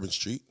Bourbon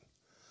Street.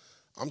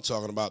 I'm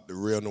talking about the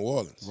real New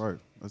Orleans. Right.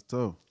 That's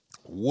tough.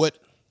 What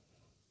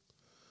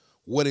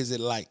is it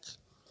like?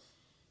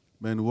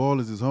 Man, New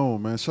Orleans is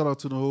home, man. Shout out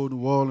to the whole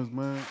New Orleans,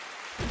 man.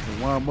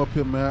 And while I'm up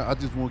here, man, I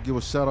just want to give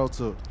a shout out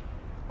to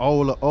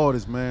all the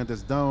artists, man,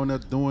 that's down there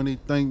doing their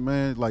thing,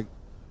 man. Like,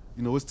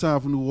 you know, it's time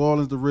for New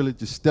Orleans to really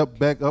just step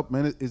back up,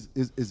 man. It's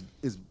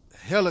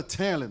hella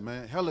talent,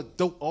 man. Hella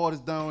dope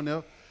artists down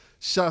there.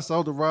 Shouts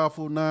out to Rod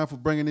 49 for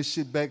bringing this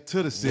shit back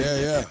to the city.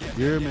 Yeah.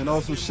 You hear me? And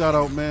also shout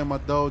out, man, my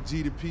dog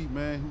GDP,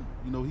 man. Who,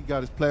 you know, he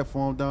got his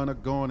platform down there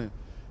going, and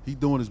he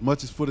doing as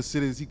much as for the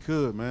city as he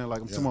could, man.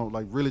 Like I'm talking about,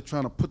 like really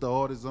trying to put the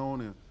artists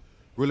on and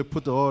really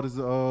put the artists,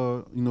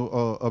 of New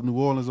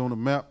Orleans on the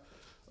map.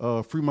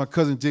 Free my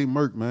cousin Jay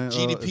Merck, man.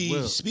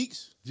 GDP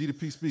speaks.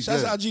 GDP speaks.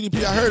 Shouts out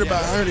GDP. I heard of him.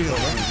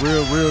 Man.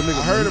 Real nigga.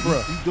 I heard it,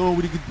 bro. He doing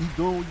what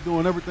he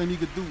doing everything he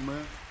could do,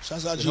 man.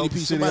 Shouts out To help the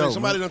GDP. city out,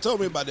 Somebody man. done told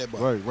me about that,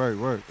 bro.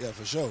 Right. Yeah,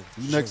 for sure.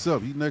 He next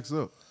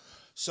up.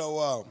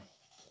 So,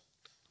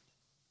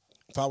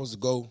 if I was to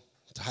go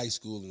to high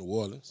school in New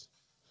Orleans,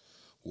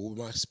 what would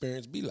my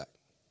experience be like?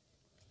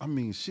 I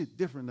mean, shit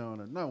different down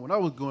there. Now, when I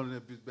was going to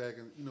that bitch back,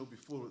 and you know,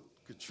 before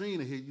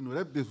Katrina hit, you know,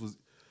 that bitch was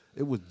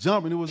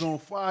jumping. It was on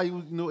fire.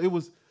 It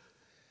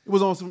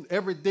was on some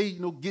everyday,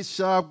 you know, get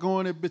sharp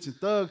going, that bitch and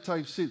thug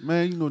type shit,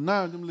 man. You know,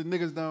 now them little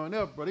niggas down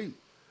there, bro,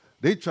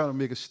 they trying to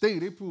make a state.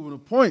 They proving a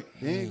point.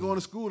 They ain't going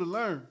to school to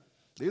learn.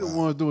 They the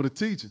ones doing the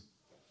teaching.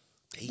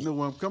 You know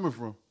where I'm coming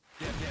from.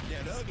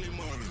 That ugly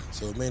money.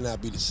 So it may not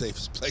be the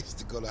safest place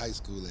to go to high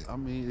school at. I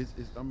mean,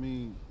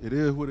 it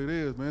is what it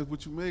is, man. It's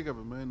what you make of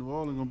it, man. New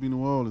Orleans gonna be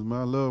New Orleans,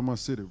 man. I love my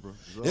city, bro.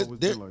 It's always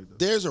been like that.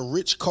 There's a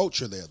rich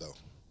culture there, though.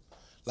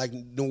 Like,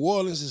 New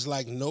Orleans is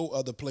like no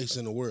other place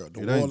in the world.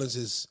 New Orleans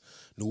is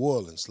New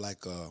Orleans.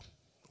 Like,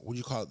 what do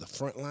you call it? The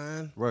front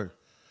line? Right.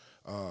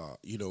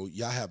 You know,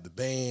 y'all have the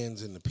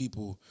bands and the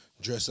people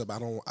dress up. I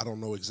don't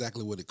know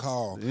exactly what it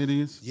called. The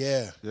Indians?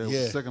 Yeah. With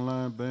the second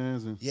line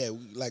bands and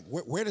Like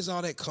where does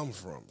all that come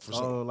from?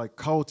 like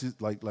culture,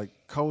 like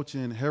culture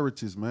and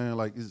heritage, man.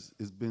 Like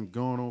it's been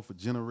going on for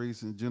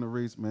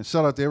generations, man.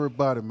 Shout out to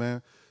everybody,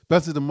 man.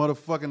 Especially the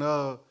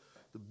motherfucking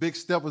the big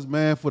steppers,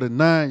 man, for the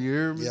 9, you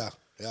hear me? Yeah.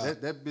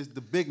 That bitch,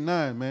 the big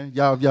 9, man.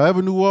 Y'all, if y'all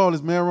ever New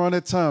Orleans, man, around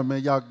that time,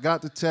 man, y'all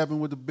got to tap in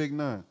with the big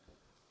 9.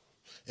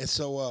 And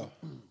so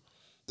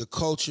the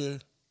culture,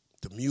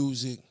 the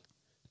music,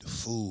 the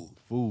food.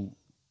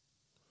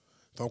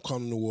 If I'm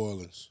coming to New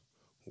Orleans,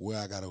 where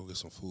I gotta go get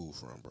some food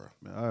from, bro?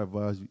 Man, I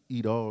advise you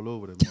eat all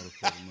over that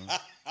motherfucker, man.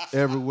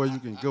 Everywhere you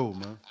can go,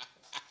 man.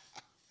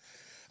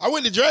 I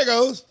went to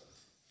Drago's.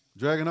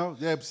 Dragon House?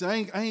 Yeah, but see,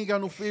 I ain't got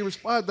no favorite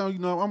spot down. You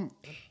know, I'm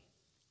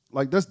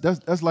like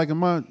that's like in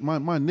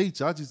my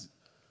nature. I just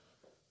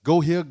go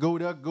here, go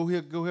there, go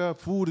here, go here.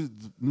 Food is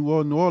New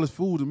Orleans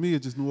food to me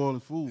is just New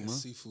Orleans food, man.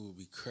 Seafood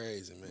be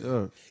crazy, man.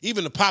 Yeah.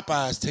 Even the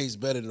Popeyes taste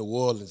better in New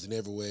Orleans than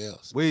everywhere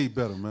else. Way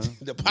better, man.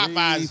 The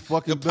Way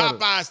fucking better.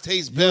 Popeyes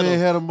taste You better. ain't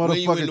had a when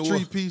you in motherfucking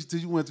New 3-piece till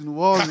you went to New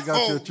Orleans and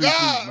got your 3-piece,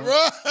 God, man.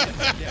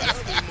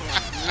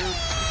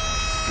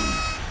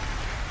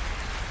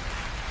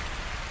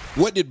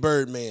 bro. What did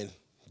Birdman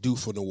do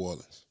for New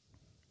Orleans?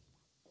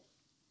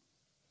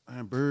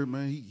 Man,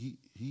 Birdman, he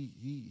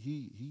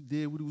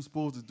did what he was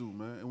supposed to do,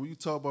 man. And when you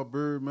talk about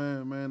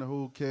Birdman, man, the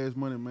whole Cash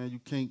Money, man, you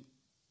can't,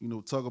 you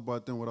know, talk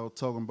about them without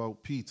talking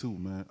about P2,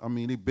 man. I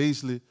mean, they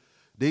basically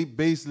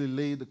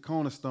laid the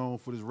cornerstone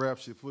for this rap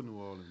shit for New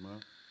Orleans, man.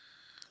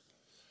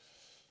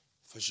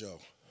 For sure.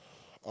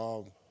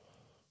 A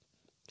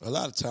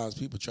lot of times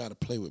people try to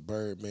play with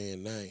Birdman's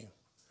name.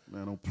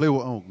 Man, don't play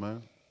with Onk,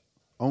 man.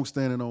 Onk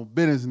standing on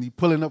business and he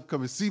pulling up,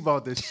 come and see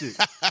about that shit.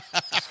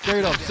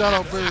 Straight up, shout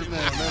out Birdman,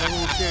 man, the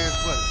whole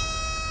Cash Money.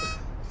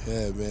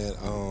 Yeah,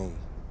 man.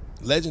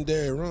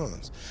 Legendary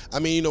runs. I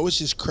mean, you know, it's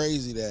just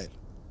crazy that.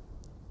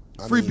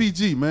 Free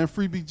BG, man.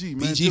 Free BG,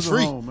 man. BG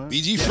free. Home, man.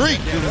 BG free.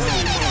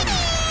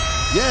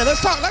 Yeah,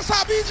 let's talk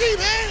BG,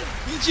 man.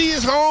 BG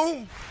is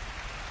home.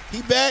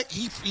 He back.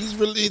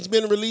 He's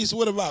been released,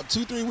 what, about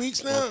 2-3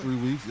 weeks now? About 3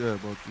 weeks, yeah,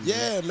 about 3 weeks.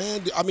 Yeah,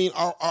 man. I mean,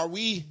 are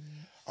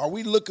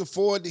we looking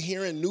forward to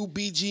hearing new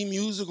BG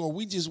music, or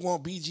we just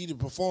want BG to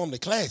perform the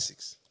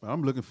classics?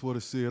 I'm looking forward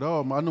to see it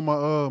all. I know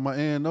my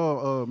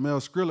A&R, Mel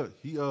Skrilla,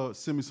 he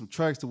sent me some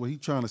tracks to where he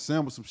trying to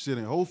sample some shit,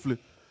 and hopefully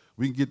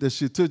we can get that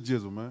shit to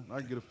Jizzle, man. I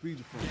can get a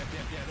feature from him.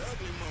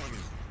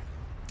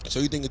 So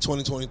you think in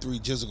 2023,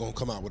 Jizzle gonna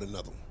come out with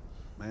another one?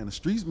 Man, the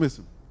streets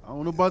missing. I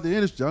don't know about the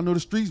industry. I know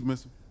the streets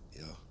missing.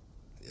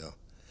 Yeah.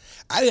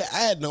 I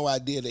had no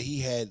idea that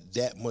he had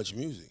that much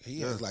music.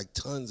 He has like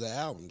tons of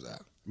albums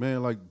out.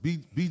 Man, like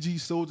BG,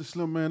 Soulja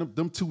Slim, man,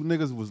 them two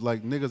niggas was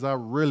like niggas I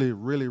really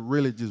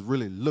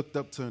looked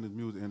up to in the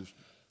music industry.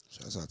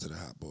 Shouts out to the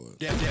Hot Boys.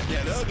 That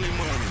ugly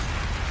money.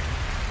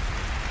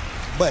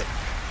 But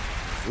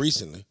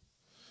recently,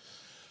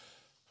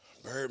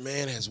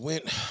 Birdman has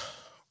went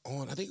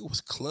on, I think it was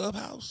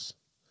Clubhouse,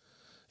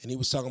 and he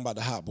was talking about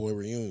the Hot Boy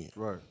reunion.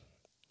 Right.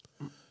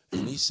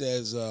 And he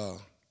says,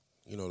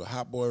 you know, the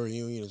Hot Boy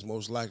reunion is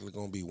most likely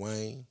going to be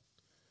Wayne,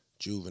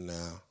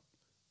 Juvenile,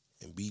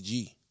 and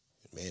BG,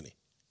 and Manny.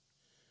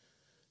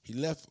 He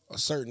left a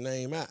certain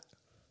name out.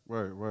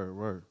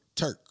 Right.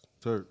 Turk.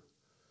 Turk.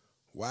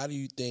 Why do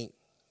you think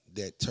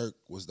that Turk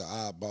was the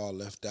oddball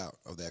left out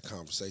of that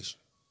conversation?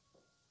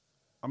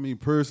 I mean,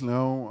 personally, I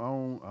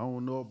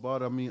don't know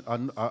about it. I mean,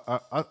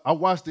 I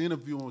watched the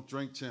interview on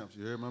Drink Champs.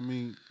 You hear me? I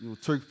mean,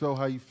 Turk felt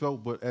how he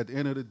felt, but at the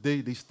end of the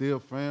day, they still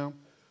fam.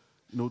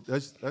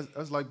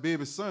 That's like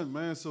baby son,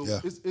 man. So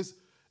Yeah.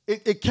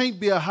 it can't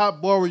be a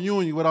hot boy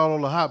reunion without all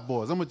the hot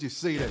boys. I'm gonna just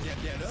say that.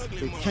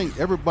 It can't.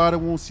 Everybody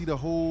won't see the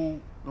whole.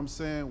 You know what I'm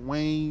saying,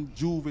 Wayne,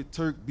 Juve,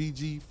 Turk,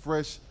 BG,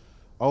 Fresh,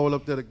 all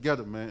up there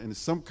together, man. And in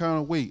some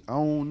kind of way, I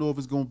don't know if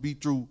it's gonna be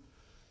through,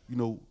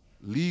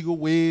 legal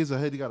ways, or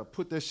hey, they gotta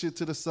put that shit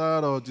to the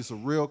side, or just a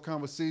real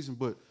conversation.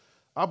 But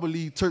I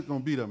believe Turk gonna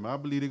be there, man. I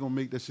believe they gonna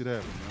make that shit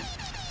happen, man.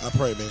 I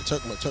pray, man.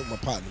 Turk my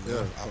partner, man.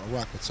 Yeah. I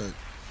rock with Turk.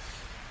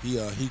 He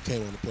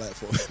came on the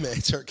platform, man.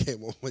 Turk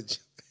came on with you.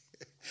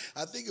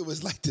 I think it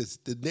was like this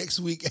the next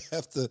week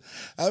after.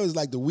 I was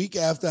like the week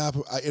after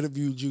I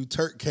interviewed you.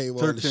 Turk came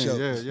on the show.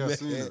 Yeah, man, I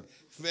seen that.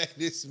 Man,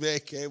 this man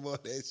came on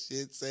that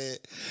shit, said,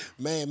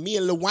 man, me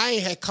and Lil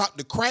Wayne had caught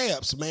the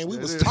crabs, man. We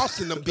was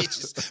tossing them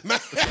bitches. Man.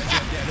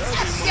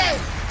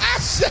 I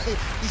said,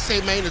 he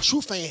said, man, the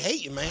truth ain't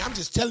hating, man. I'm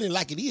just telling it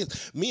like it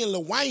is. Me and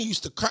Lil Wayne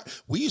used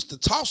to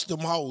toss them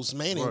hoes,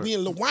 man. And me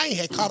and Lil Wayne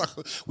had caught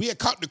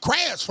the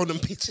crabs from them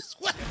bitches.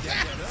 What?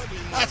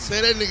 I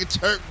said, that nigga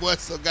Turk was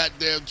so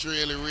goddamn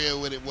really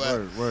real with it,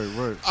 boy.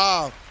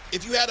 Right.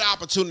 If you had the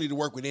opportunity to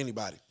work with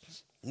anybody,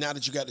 now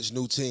that you got this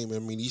new team, I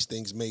mean, these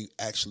things may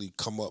actually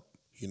come up,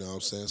 you know what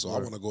I'm saying? So I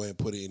want to go ahead and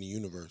put it in the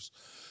universe.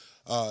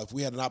 If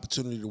we had an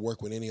opportunity to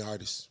work with any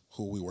artist,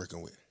 who are we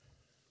working with?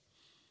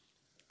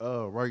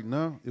 Right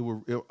now,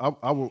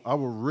 I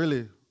would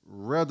really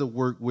rather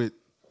work with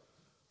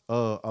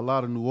a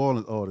lot of New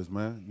Orleans artists,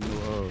 man.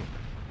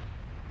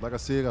 Like I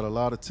said, got a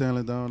lot of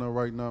talent down there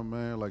right now,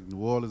 man. Like New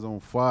Orleans on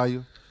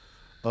fire.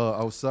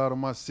 Outside of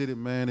my city,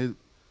 man,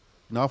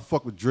 I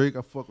fuck with Drake,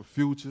 I fuck with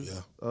Future.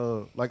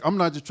 Yeah. Like I'm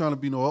not just trying to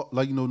be no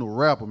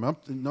rapper, man.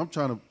 I'm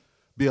trying to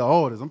be an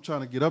artist. I'm trying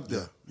to get up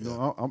there.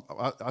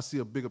 I see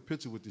a bigger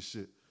picture with this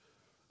shit.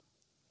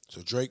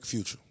 So Drake,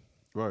 Future.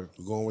 Right.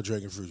 We're going with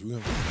Drake and Future.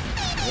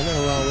 Ain't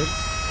nothing wrong with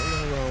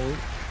it.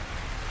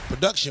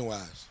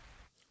 Production-wise,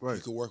 right.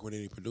 You could work with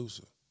any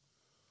producer.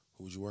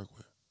 Who would you work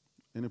with?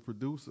 Any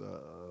producer?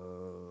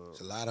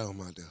 There's a lot of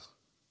them out there.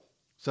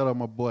 Shout out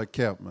my boy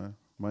Cap, man.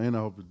 My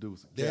in-house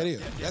producer. There it is.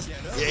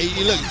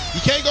 Look,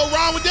 you can't go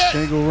wrong with that.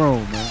 Can't go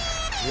wrong, man.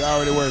 You're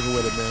already working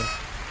with it, man.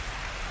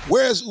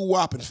 Where's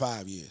Whop in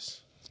 5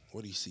 years?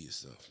 Where do you see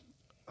yourself?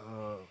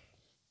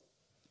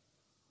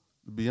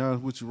 To be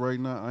honest with you right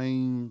now, I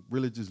ain't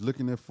really just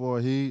looking that far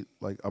ahead.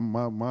 Like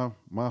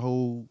my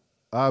whole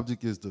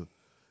object is to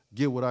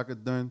get what I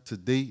could done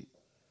today,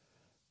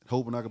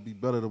 hoping I could be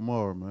better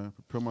tomorrow, man.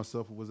 Prepare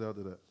myself for what's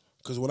after that.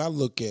 Because when I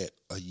look at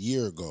a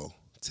year ago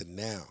to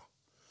now,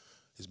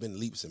 it's been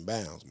leaps and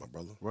bounds, my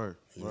brother. Right.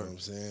 You know what I'm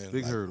saying?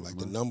 Big hurdles, Like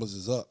man. the numbers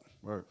is up.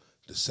 Right.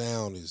 The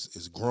sound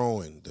is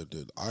growing.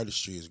 The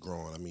artistry is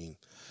growing. I mean,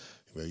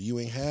 bro, you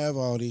ain't have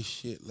all this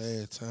shit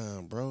last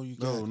time, bro. You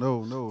got,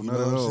 No, you not know at what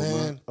I'm all,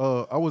 saying?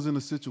 man. I was in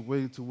a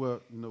situation to where,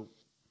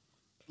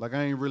 like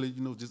I ain't really,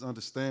 just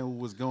understand what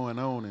was going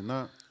on, and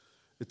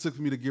it took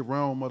for me to get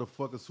around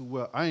motherfuckers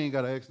who, I ain't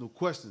gotta ask no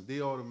questions.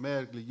 They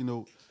automatically,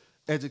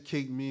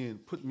 educate me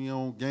and put me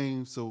on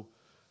game. So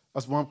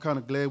that's why I'm kind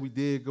of glad we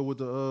did go with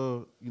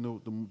the,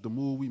 the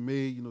move we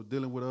made,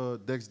 dealing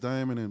with Dex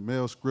Diamond and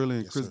Mel Skrilla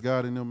and Chris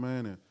God and them,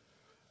 man.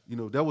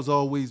 And, that was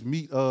always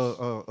me,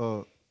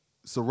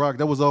 Ciroc,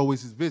 that was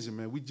always his vision,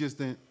 man. We just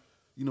didn't,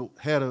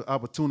 had an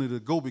opportunity to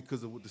go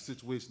because of the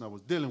situation I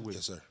was dealing with.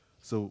 Yes, sir.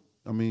 So,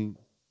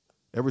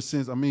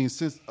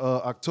 since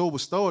October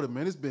started,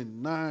 man, it's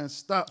been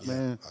non-stop,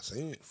 man. I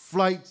seen it.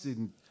 Flights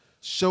and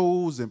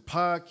shows and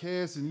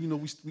podcasts,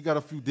 and we got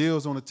a few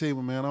deals on the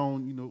table, man.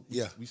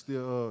 We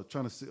still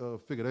trying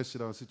to figure that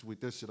shit out, situate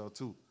that shit out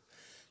too.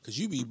 Cause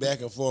you be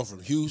back and forth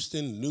from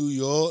Houston, New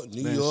York,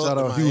 Man, York, shout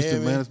to out Miami.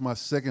 Houston, man. It's my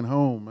second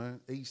home, man.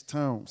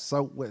 H-Town,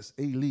 Southwest,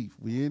 A-Leaf.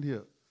 We in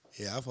here.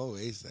 Yeah, I fuck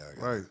with A-Style.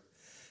 Right.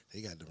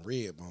 They got them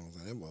red bones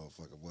on that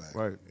motherfucker, boy.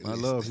 Right. I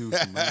love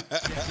Houston, man.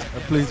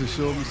 That place has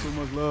showed me so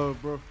much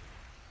love, bro.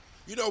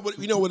 You know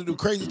what the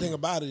crazy thing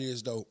about it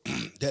is though,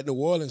 that New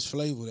Orleans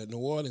flavor, that New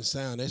Orleans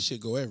sound, that shit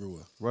go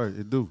everywhere. Right,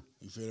 it do.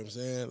 You feel what I'm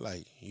saying?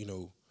 Like,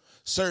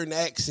 certain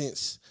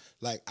accents,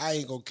 like I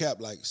ain't gonna cap,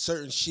 like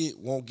certain shit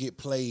won't get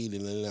played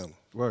in Atlanta.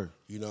 Right.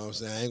 You know what I'm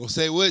saying? I ain't gonna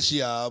say which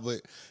y'all,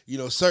 but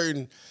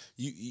certain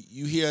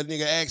you hear a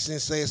nigga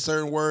accent say a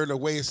certain word the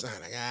way it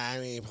sound like I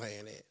ain't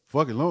playing that.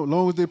 Fuck it.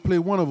 Long as they play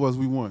one of us,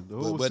 we won. The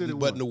whole city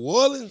But won. New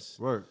Orleans,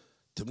 Right.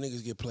 them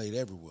niggas get played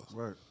everywhere.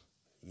 Right.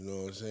 You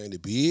know what I'm saying? The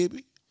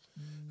baby.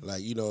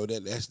 Like,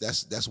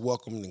 that's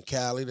welcome in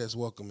Cali, that's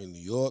welcome in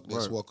New York,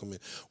 that's Right. welcome in.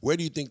 Where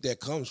do you think that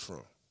comes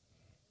from?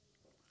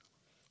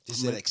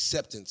 Just that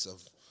acceptance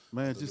of.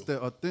 Man, just that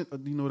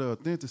the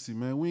authenticity,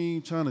 man. We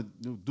ain't trying to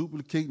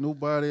duplicate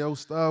nobody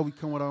else's style. We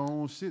come with our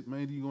own shit,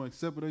 man. You gonna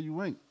accept it or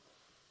you ain't.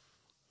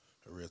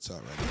 A real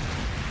talk right there.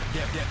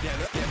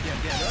 That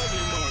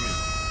ugly money.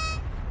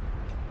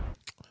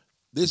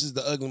 This is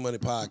the Ugly Money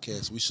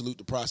Podcast. We salute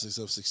the process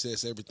of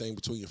success. Everything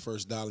between your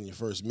first dollar and your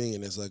first million,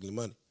 that's ugly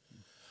money.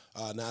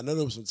 Now, I know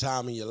there was some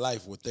time in your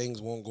life where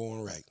things weren't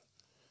going right.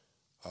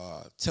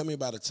 Tell me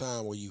about a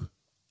time where you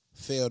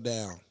fell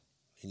down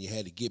and you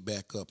had to get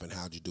back up, and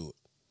how'd you do it?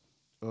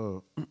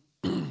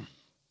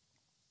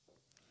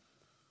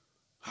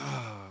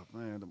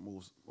 Man, the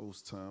most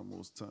time.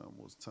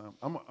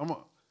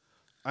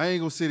 I ain't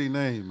gonna say their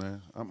name,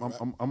 man. I'm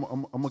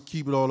gonna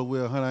keep it all the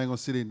way 100. I ain't gonna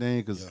say their name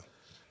because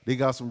they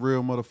got some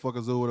real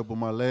motherfuckers over there. But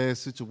my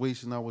last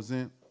situation I was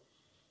in,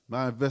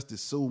 I invested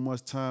so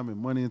much time and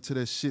money into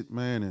that shit,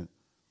 man, and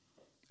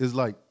it's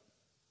like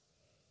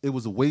it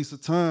was a waste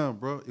of time,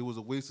 bro. It was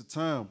a waste of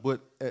time. But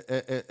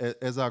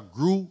as I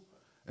grew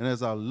and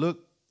as I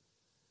looked,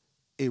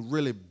 it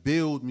really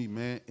built me,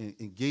 man,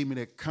 and gave me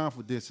that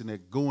confidence and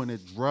that go and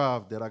that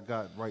drive that I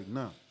got right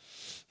now.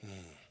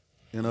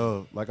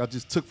 And like I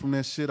just took from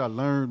that shit, I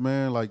learned,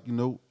 man, like, you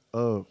know,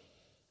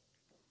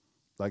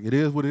 like it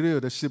is what it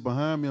is. That shit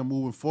behind me, I'm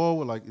moving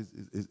forward. Like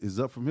it's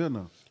up from here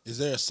now. Is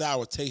there a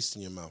sour taste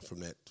in your mouth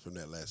from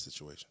that last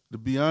situation? To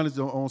be honest,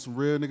 on some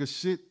real nigga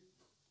shit,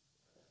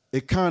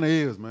 it kind of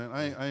is, man.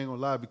 I ain't gonna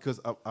lie,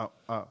 because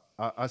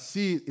I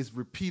see it's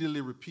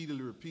repeatedly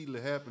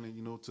happening,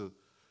 you know, to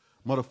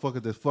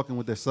motherfuckers that's fucking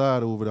with that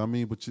side over there. I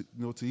mean, but you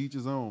know, to each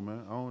his own,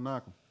 man. I don't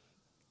knock them.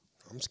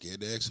 I'm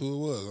scared to ask who it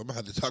was. I'm gonna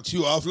have to talk to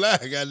you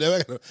offline.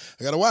 Goddamn,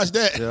 I gotta watch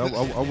that. Yeah,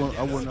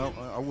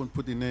 I wouldn't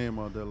put their name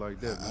out there like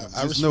that,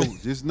 man.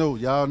 Just know,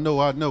 y'all know,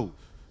 I know.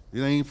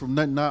 It ain't from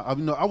nothing. I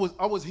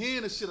was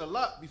hearing this shit a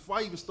lot before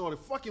I even started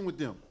fucking with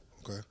them.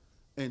 Okay.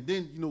 And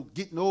then, you know,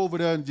 getting over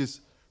there and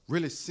just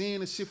really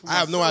seeing the shit for I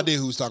have myself. no idea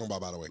who he's talking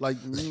about, by the way. Like,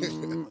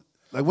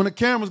 like when the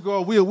cameras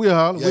go off, we'll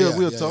holler,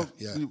 we'll talk.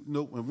 Yeah. You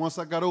know, and once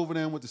I got over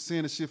there and went to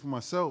seeing the shit for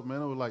myself,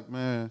 man, I was like,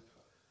 man,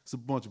 it's a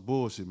bunch of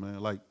bullshit, man.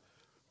 Like,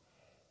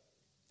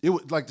 it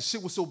was like the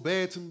shit was so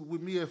bad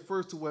with me at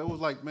first to where it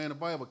was like, man,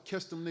 if I ever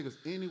catch them niggas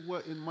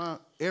anywhere in my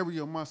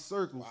area, my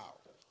circle,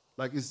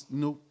 like it's, you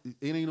know,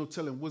 it ain't no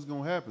telling what's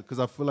gonna happen. Because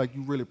I feel like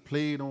you really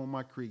played on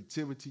my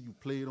creativity, you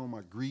played on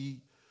my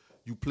greed,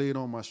 you played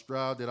on my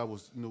stride that I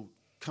was, you know,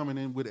 coming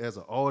in with as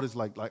an artist.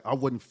 Like I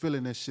wasn't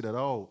feeling that shit at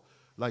all.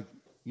 Like,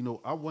 you know,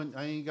 I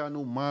ain't got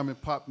no mom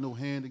and pop, no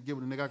hand to give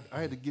it a nigga.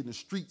 I had to get in the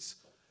streets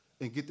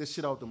and get that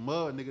shit out the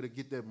mud, nigga, to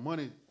get that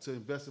money to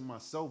invest in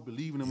myself,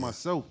 believing in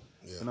myself.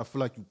 Yeah. And I feel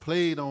like you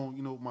played on,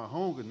 you know, my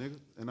hunger, nigga,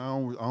 and I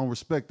don't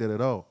respect that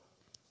at all.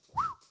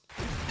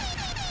 I'm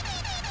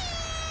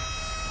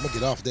gonna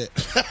get off that.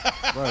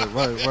 Right. I'm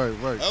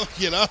gonna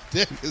get off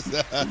that because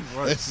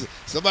Right.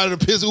 somebody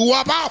to piss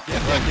Whop out. Right.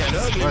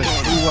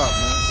 Whop,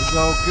 man. It's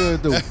all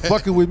good though.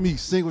 Fucking with me.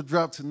 Single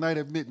drop tonight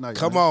at midnight.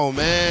 Come on,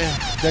 man.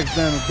 Dex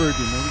Diamond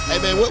birthday, man. Hey,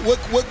 man,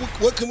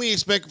 what can we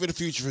expect for the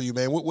future for you,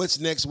 man? What's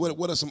next?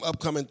 What are some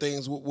upcoming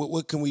things?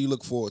 What can we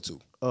look forward to?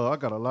 I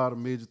got a lot of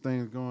major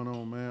things going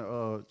on,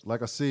 man.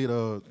 Like I said,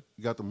 you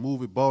got the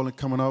movie Ballin'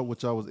 coming out,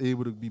 which I was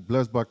able to be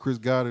blessed by Chris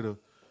Gotti to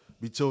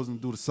be chosen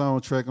to do the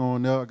soundtrack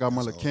on there. I got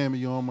my little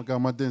cameo on. I got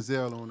my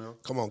Denzel on there.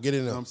 Come on, get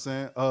in there. You know what I'm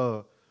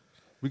saying?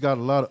 We got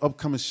a lot of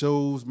upcoming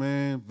shows,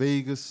 man.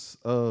 Vegas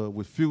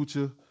with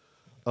Future.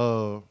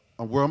 I'm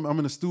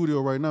in the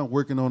studio right now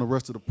working on the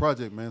rest of the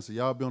project, man. So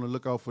y'all be on the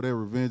lookout for that.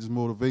 Revenge is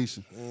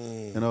Motivation.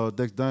 And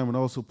Dex Diamond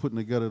also putting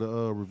together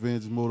the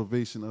Revenge is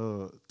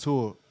Motivation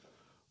tour,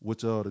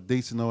 which the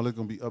dates and all that's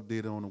gonna be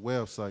updated on the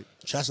website.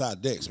 Shouts out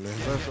Dex, man.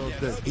 Shouts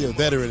out Dex. He a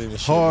veteran in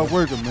this shit. Hard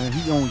worker, man.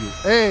 He on your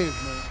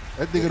ass, man.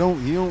 That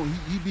nigga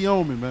he be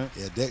on me, man.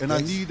 Yeah, Dex, and I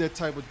need that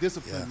type of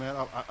discipline,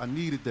 man. I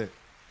needed that.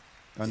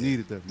 I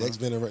needed that, man.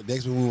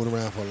 Dex been moving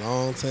around for a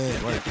long time.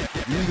 Right.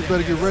 You niggas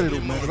better get ready though,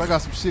 man, because I got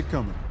some shit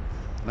coming.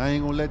 And I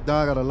ain't gonna let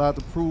down. I got a lot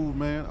to prove,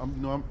 man.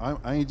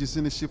 I ain't just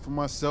in this shit for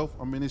myself.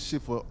 I'm in this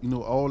shit for, you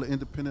know, all the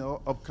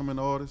independent upcoming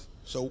artists.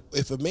 So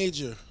if a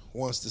major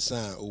wants to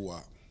sign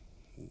Whop,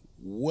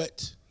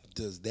 what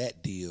does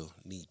that deal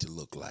need to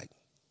look like?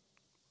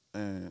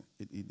 And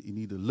it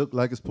need to look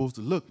like it's supposed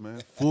to look,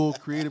 man. Full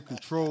creative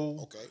control.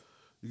 Okay.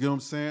 You get what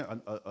I'm saying?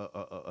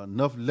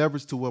 Enough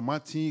leverage to where my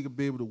team can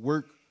be able to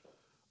work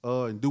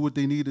and do what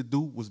they need to do,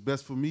 what's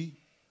best for me,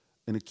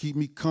 and to keep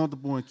me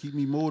comfortable and keep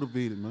me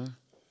motivated, man.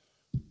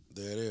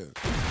 There it is.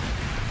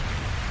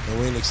 And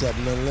we ain't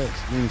accepting nothing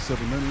less. We ain't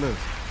accepting nothing less.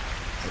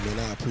 I mean,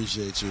 I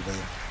appreciate you, man.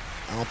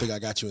 I don't think I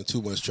got you in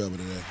too much trouble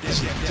today.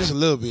 Just a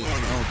little bit.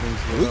 I don't think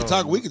so.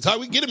 We can talk.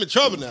 We can get him in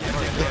trouble now.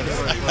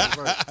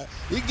 Right.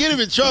 We can get him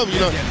in trouble, you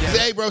know. Say,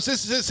 hey, bro,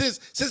 since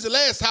the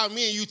last time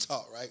me and you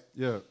talked, right?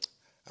 Yeah.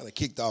 I done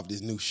kicked off this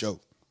new show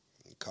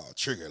called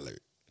Trigger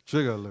Alert.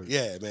 Trigger Alert.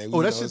 Yeah, man.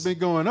 That shit been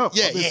going up.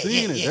 Yeah, I've been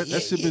seeing it.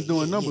 That shit been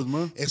doing numbers,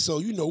 man. And so,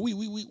 you know,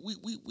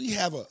 we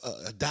have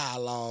a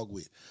dialogue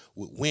with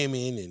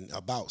women and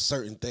about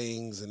certain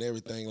things and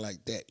everything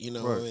like that, you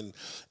know. Right.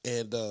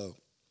 And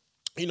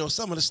you know,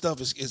 some of the stuff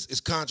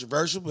is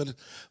controversial, but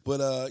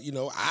you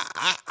know,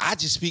 I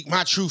just speak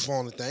my truth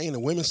on the thing, and the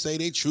women say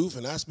their truth,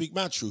 and I speak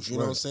my truth. You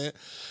know what I'm saying?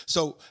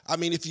 So, I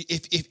mean,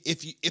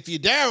 if you're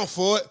down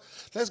for it,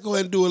 let's go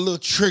ahead and do a little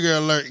trigger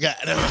alert.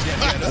 Goddamn.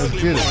 Let's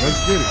get it.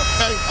 Let's get it.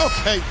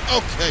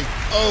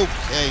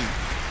 Okay.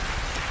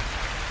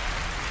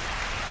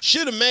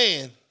 Should a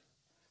man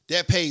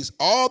that pays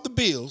all the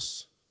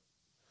bills,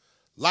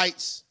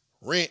 lights,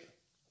 rent,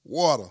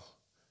 water,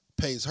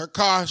 pays her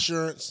car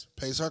insurance,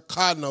 pays her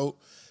car note,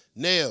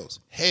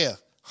 nails, hair,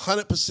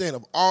 100%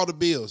 of all the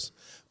bills,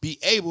 be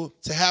able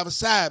to have a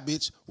side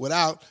bitch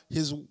without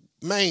his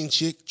main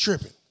chick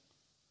tripping?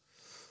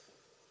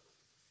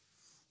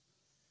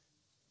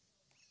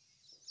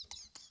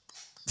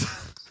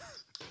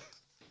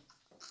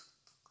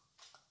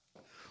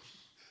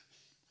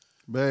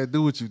 Man,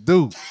 do what you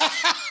do.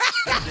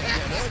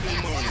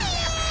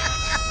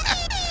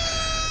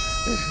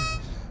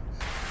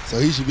 So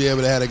he should be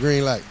able to have a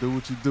green light. Do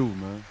what you do,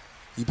 man.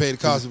 He paid the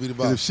cost to be the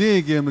boss. If she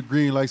ain't give him the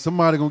green light,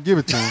 somebody gonna give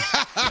it to him.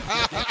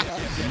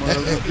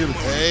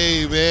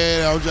 Hey,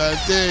 man, I'm trying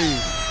to tell you.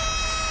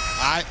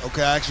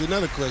 Okay, I ask you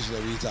another question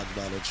that we talked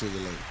about on Trigger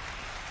Lane.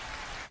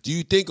 Do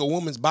you think a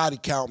woman's body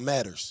count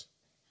matters?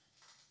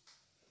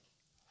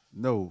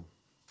 No.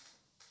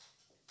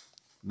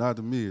 Not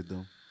to me, it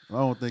don't. I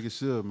don't think it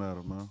should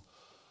matter, man.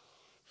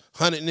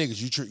 100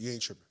 niggas, you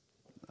ain't tripping.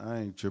 I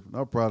ain't tripping.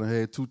 I probably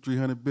had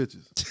 200-300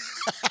 bitches.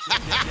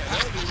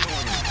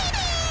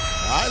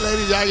 All right,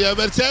 ladies, y'all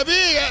better tap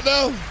in,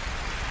 goddamn.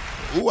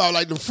 Ooh, I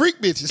like them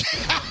freak bitches.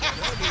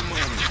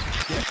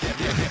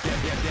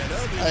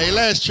 Hey,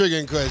 last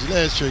triggering question.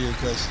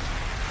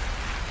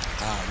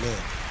 Ah,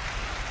 man.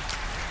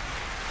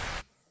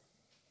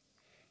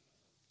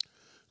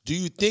 Do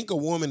you think a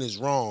woman is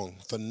wrong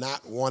for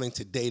not wanting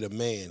to date a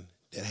man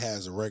that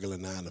has a regular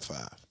 9 to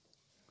 5?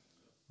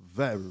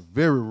 Very,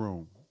 very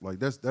wrong. Like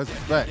that's facts.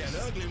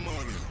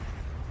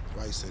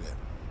 Why you say that?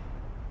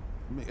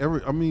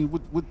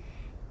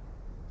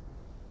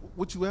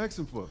 What you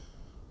asking for?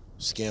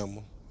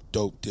 Scammer,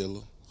 dope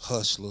dealer,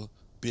 hustler,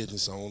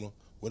 business owner.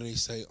 What do they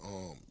say?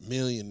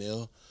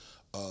 Millionaire,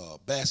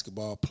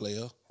 basketball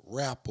player,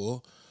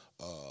 rapper,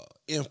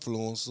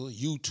 influencer,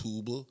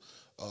 YouTuber.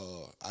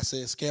 I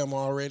said scammer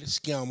already.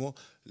 Scammer.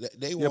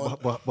 They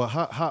want. But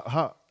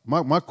how?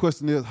 My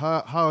question is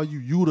how are you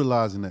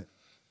utilizing that?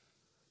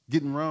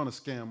 Getting around a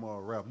scam or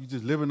a rap. You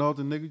just living off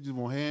the nigga, you just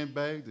want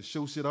handbag to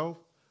show shit off?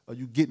 Or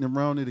you getting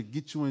around it to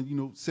get you and, you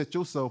know, set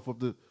yourself up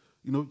to,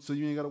 you know, so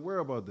you ain't gotta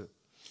worry about that.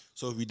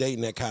 So if you're dating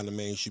that kind of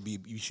man, you should be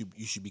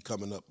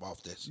coming up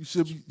off that. You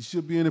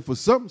should be in it for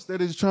something instead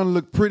of just trying to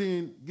look pretty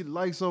and get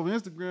likes off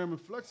Instagram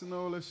and flexing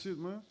all that shit,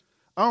 man.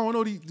 I don't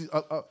know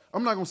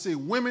I'm not gonna say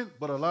women,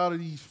 but a lot of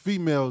these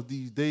females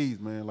these days,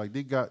 man, like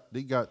they got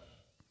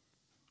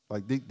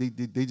like they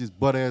just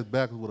butt ass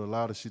backwards with a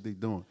lot of shit they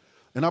doing.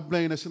 And I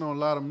blame that shit on a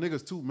lot of them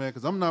niggas too, man,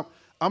 because I'm not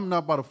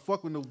about to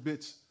fuck with no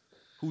bitch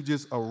who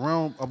just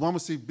around, I'm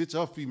gonna say bitch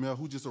or female,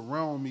 who just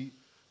around me,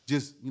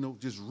 just, you know,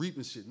 just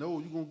reaping shit. No,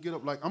 you gonna get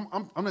up, like,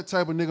 I'm that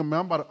type of nigga,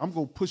 man, I'm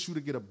gonna push you to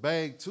get a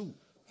bag too.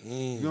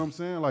 You know what I'm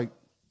saying? Like,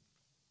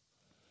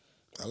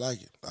 I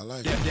like it. That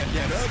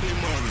ugly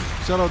money.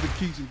 shout out to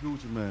Keisha and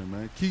Gucci,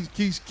 man.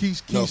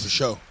 Keisha. No, for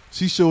sure.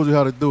 She showed you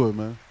how to do it,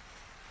 man.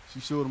 She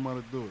showed him how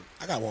to do it.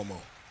 I got one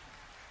more.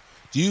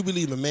 Do you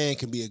believe a man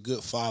can be a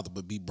good father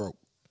but be broke?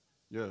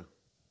 Yeah.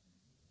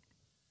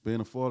 Being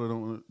a father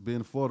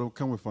don't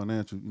come with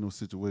financial, you know,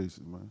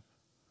 situations, man.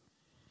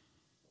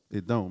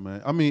 It don't,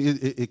 man. I mean,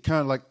 it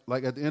kind of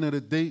like at the end of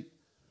the day,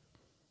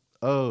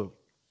 by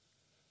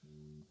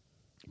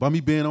me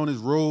being on this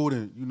road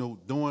and, you know,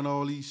 doing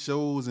all these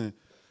shows and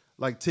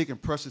like taking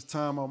precious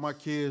time out of my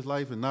kids'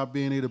 life and not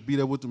being able to be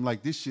there with them,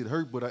 like this shit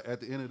hurt. But at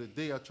the end of the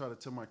day, I try to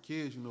tell my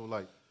kids, you know,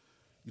 like,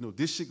 you know,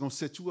 this shit gonna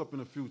set you up in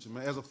the future,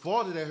 man. As a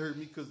father, that hurt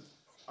me because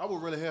I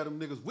would rather have them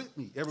niggas with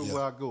me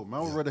everywhere I go, man.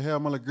 I would rather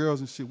have my little girls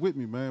and shit with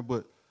me, man.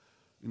 But,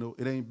 you know,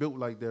 it ain't built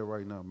like that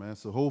right now, man.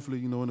 So hopefully,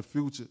 you know, in the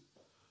future,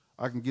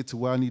 I can get to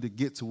where I need to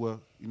get to where,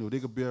 you know,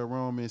 they could be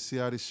around me and see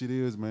how this shit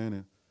is, man.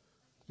 And,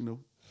 you know.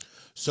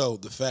 So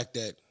the fact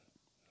that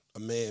a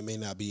man may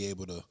not be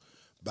able to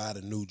buy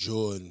the new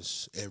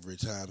Jordans every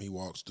time he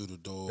walks through the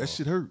door. That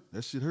shit hurt.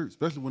 That shit hurt,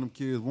 especially when them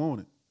kids want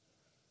it.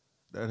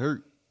 That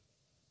hurt.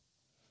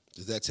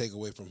 Does that take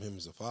away from him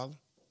as a father?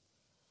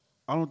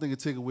 I don't think it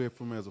take away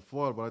from him as a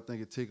father, but I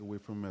think it take away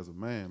from him as a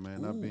man,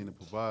 not being able to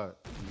provide,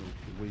 you know,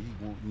 the way he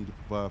need to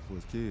provide for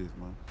his kids,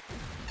 man.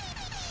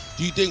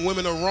 Do you think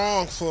women are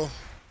wrong for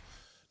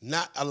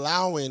not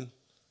allowing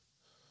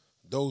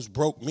those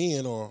broke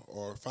men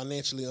or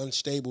financially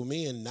unstable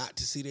men not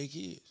to see their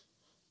kids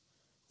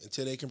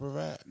until they can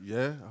provide?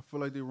 Yeah, I feel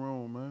like they're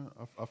wrong, man.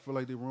 I feel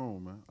like they're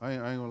wrong, man. I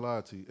ain't gonna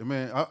lie to you. And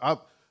man,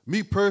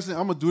 me personally,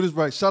 I'm gonna do this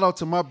right. Shout out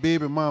to my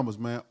baby mamas,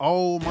 man.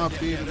 All my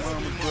baby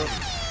mamas, bro.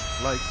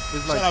 Like,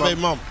 it's like, shout out baby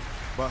mama.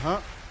 But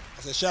I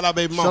said shout out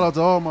baby mama. Shout out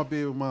to all my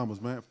baby mamas,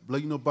 man.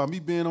 Like, you know, by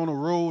me being on the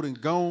road and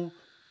gone,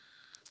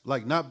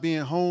 like not being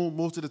home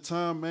most of the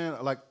time,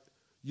 man, like,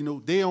 you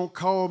know, they don't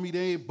call me,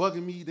 they ain't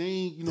bugging me, they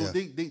ain't, you know,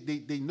 Yeah.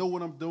 they know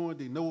what I'm doing,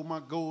 they know what my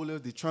goal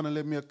is, they trying to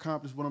let me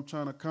accomplish what I'm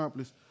trying to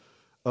accomplish.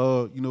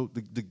 You know,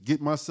 to get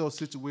myself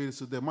situated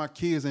so that my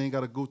kids ain't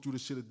got to go through the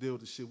shit or deal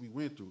with the shit we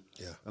went through.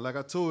 Yeah. And like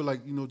I told,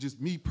 like, you know,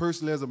 just me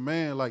personally as a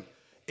man, like,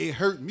 it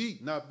hurt me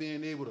not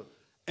being able to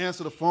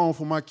answer the phone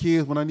for my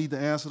kids when I need to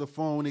answer the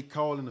phone when they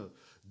calling to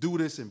do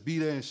this and be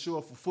there and show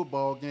up for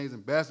football games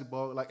and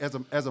basketball. Like,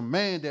 as a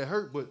man, that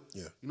hurt, but,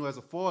 Yeah. you know, as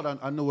a father,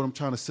 I know what I'm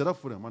trying to set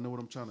up for them. I know what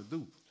I'm trying to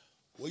do.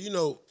 Well, you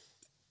know,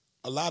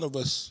 a lot of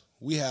us,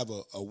 we have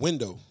a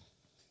window,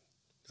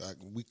 like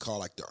we call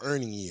like the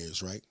earning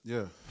years, right?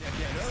 Yeah.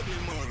 That ugly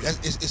money.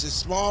 It's a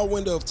small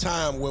window of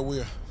time where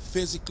we're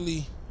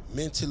physically,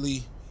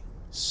 mentally,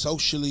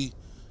 socially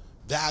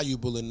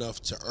valuable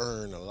enough to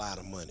earn a lot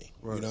of money.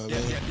 Right. You know what I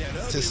mean? that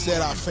ugly To set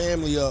money. our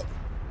family up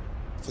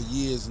for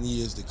years and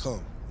years to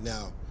come.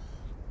 Now,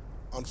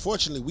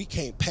 unfortunately, we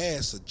can't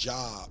pass a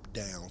job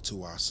down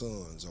to our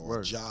sons or a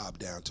Right. job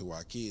down to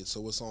our kids.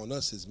 So it's on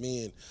us as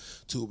men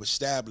to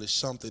establish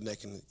something that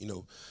can, you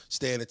know,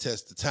 stand the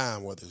test of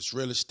time, whether it's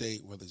real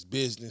estate, whether it's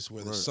business,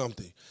 whether it's Right.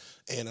 something.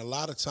 And a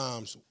lot of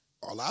times,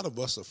 a lot of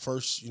us are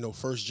first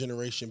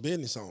generation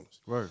business owners.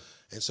 Right.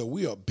 And so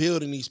we are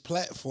building these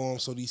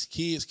platforms so these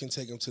kids can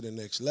take them to the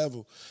next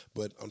level.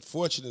 But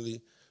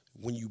unfortunately,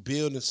 when you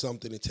building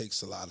something, it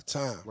takes a lot of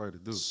time. Right,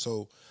 it do.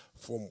 So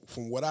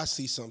from what I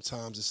see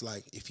sometimes, it's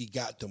like if he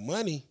got the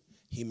money,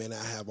 he may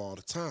not have all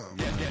the time.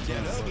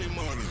 That ugly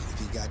money. If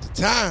he got the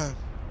time,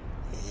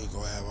 he ain't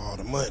gonna have all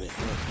the money.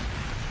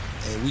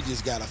 And we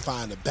just gotta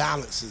find the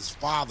balance as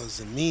fathers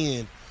and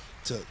men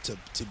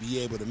to be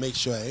able to make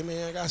sure, hey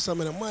man, I got some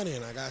of the money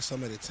and I got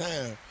some of the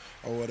time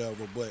or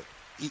whatever. But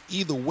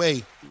either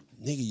way,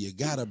 nigga, you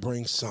gotta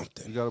bring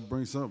something. You got to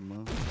bring something,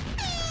 man.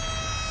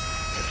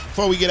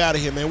 Before we get out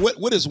of here, man,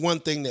 what is one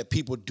thing that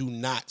people do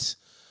not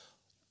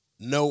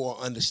know or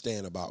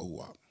understand about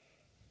Whop?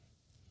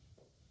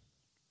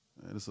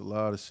 Man, it's a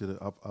lot of shit.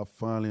 I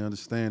finally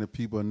understand that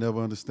people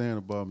never understand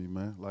about me,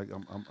 man. Like,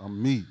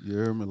 I'm me, you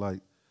hear me? Like,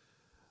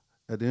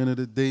 at the end of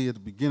the day, at the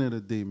beginning of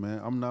the day,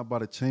 man, I'm not about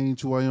to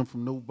change who I am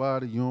from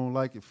nobody. You don't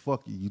like it,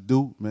 fuck you. You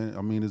do, man.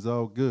 I mean, it's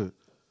all good.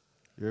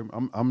 You hear me?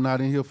 I'm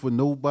not in here for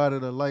nobody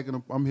to like it.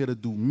 I'm here to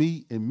do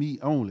me and me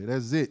only.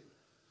 That's it.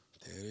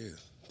 There it is.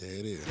 There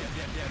it is. That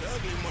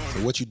ugly money.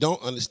 So what you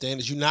don't understand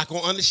is you're not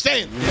gonna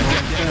understand. Straight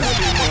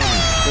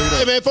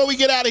Hey up. man, before we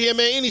get out of here,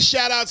 man, any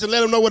shout outs and let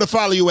them know where to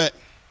follow you at.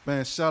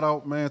 Man, shout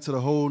out, man, to the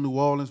whole New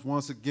Orleans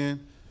once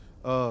again.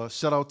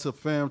 Shout out to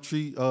Fam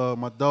Tree,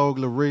 my dog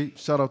LaRae.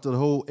 Shout out to the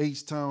whole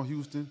H-Town,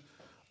 Houston.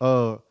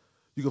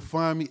 You can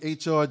find me,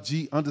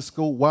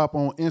 HRG_WOP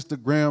on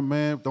Instagram,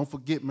 man. Don't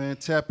forget, man,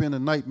 tap in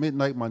tonight,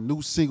 midnight, my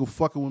new single,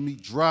 Fucking With Me,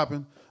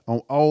 dropping on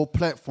all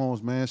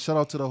platforms, man. Shout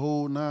out to the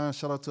whole nine.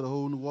 Shout out to the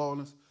whole New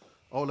Orleans.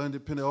 All the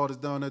independent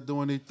artists down there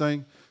doing their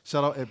thing.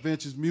 Shout out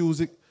Adventures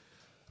Music.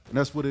 And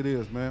that's what it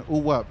is, man.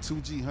 Whop,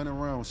 2G, 100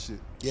 round shit.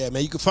 Yeah,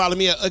 man, you can follow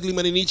me at Ugly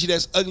Money Nietzsche.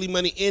 That's Ugly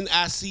Money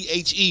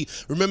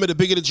Niche. Remember, the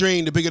bigger the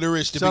dream, the bigger the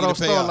rich, the Shout bigger out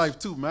the Star payoff. Life,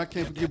 too, man. I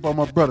can't forget about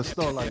my brother,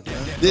 Star Life,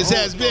 man. This The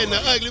whole has been the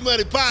Star Life. Ugly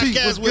Money what's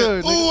Podcast with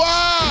good, nigga?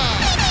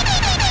 Whop.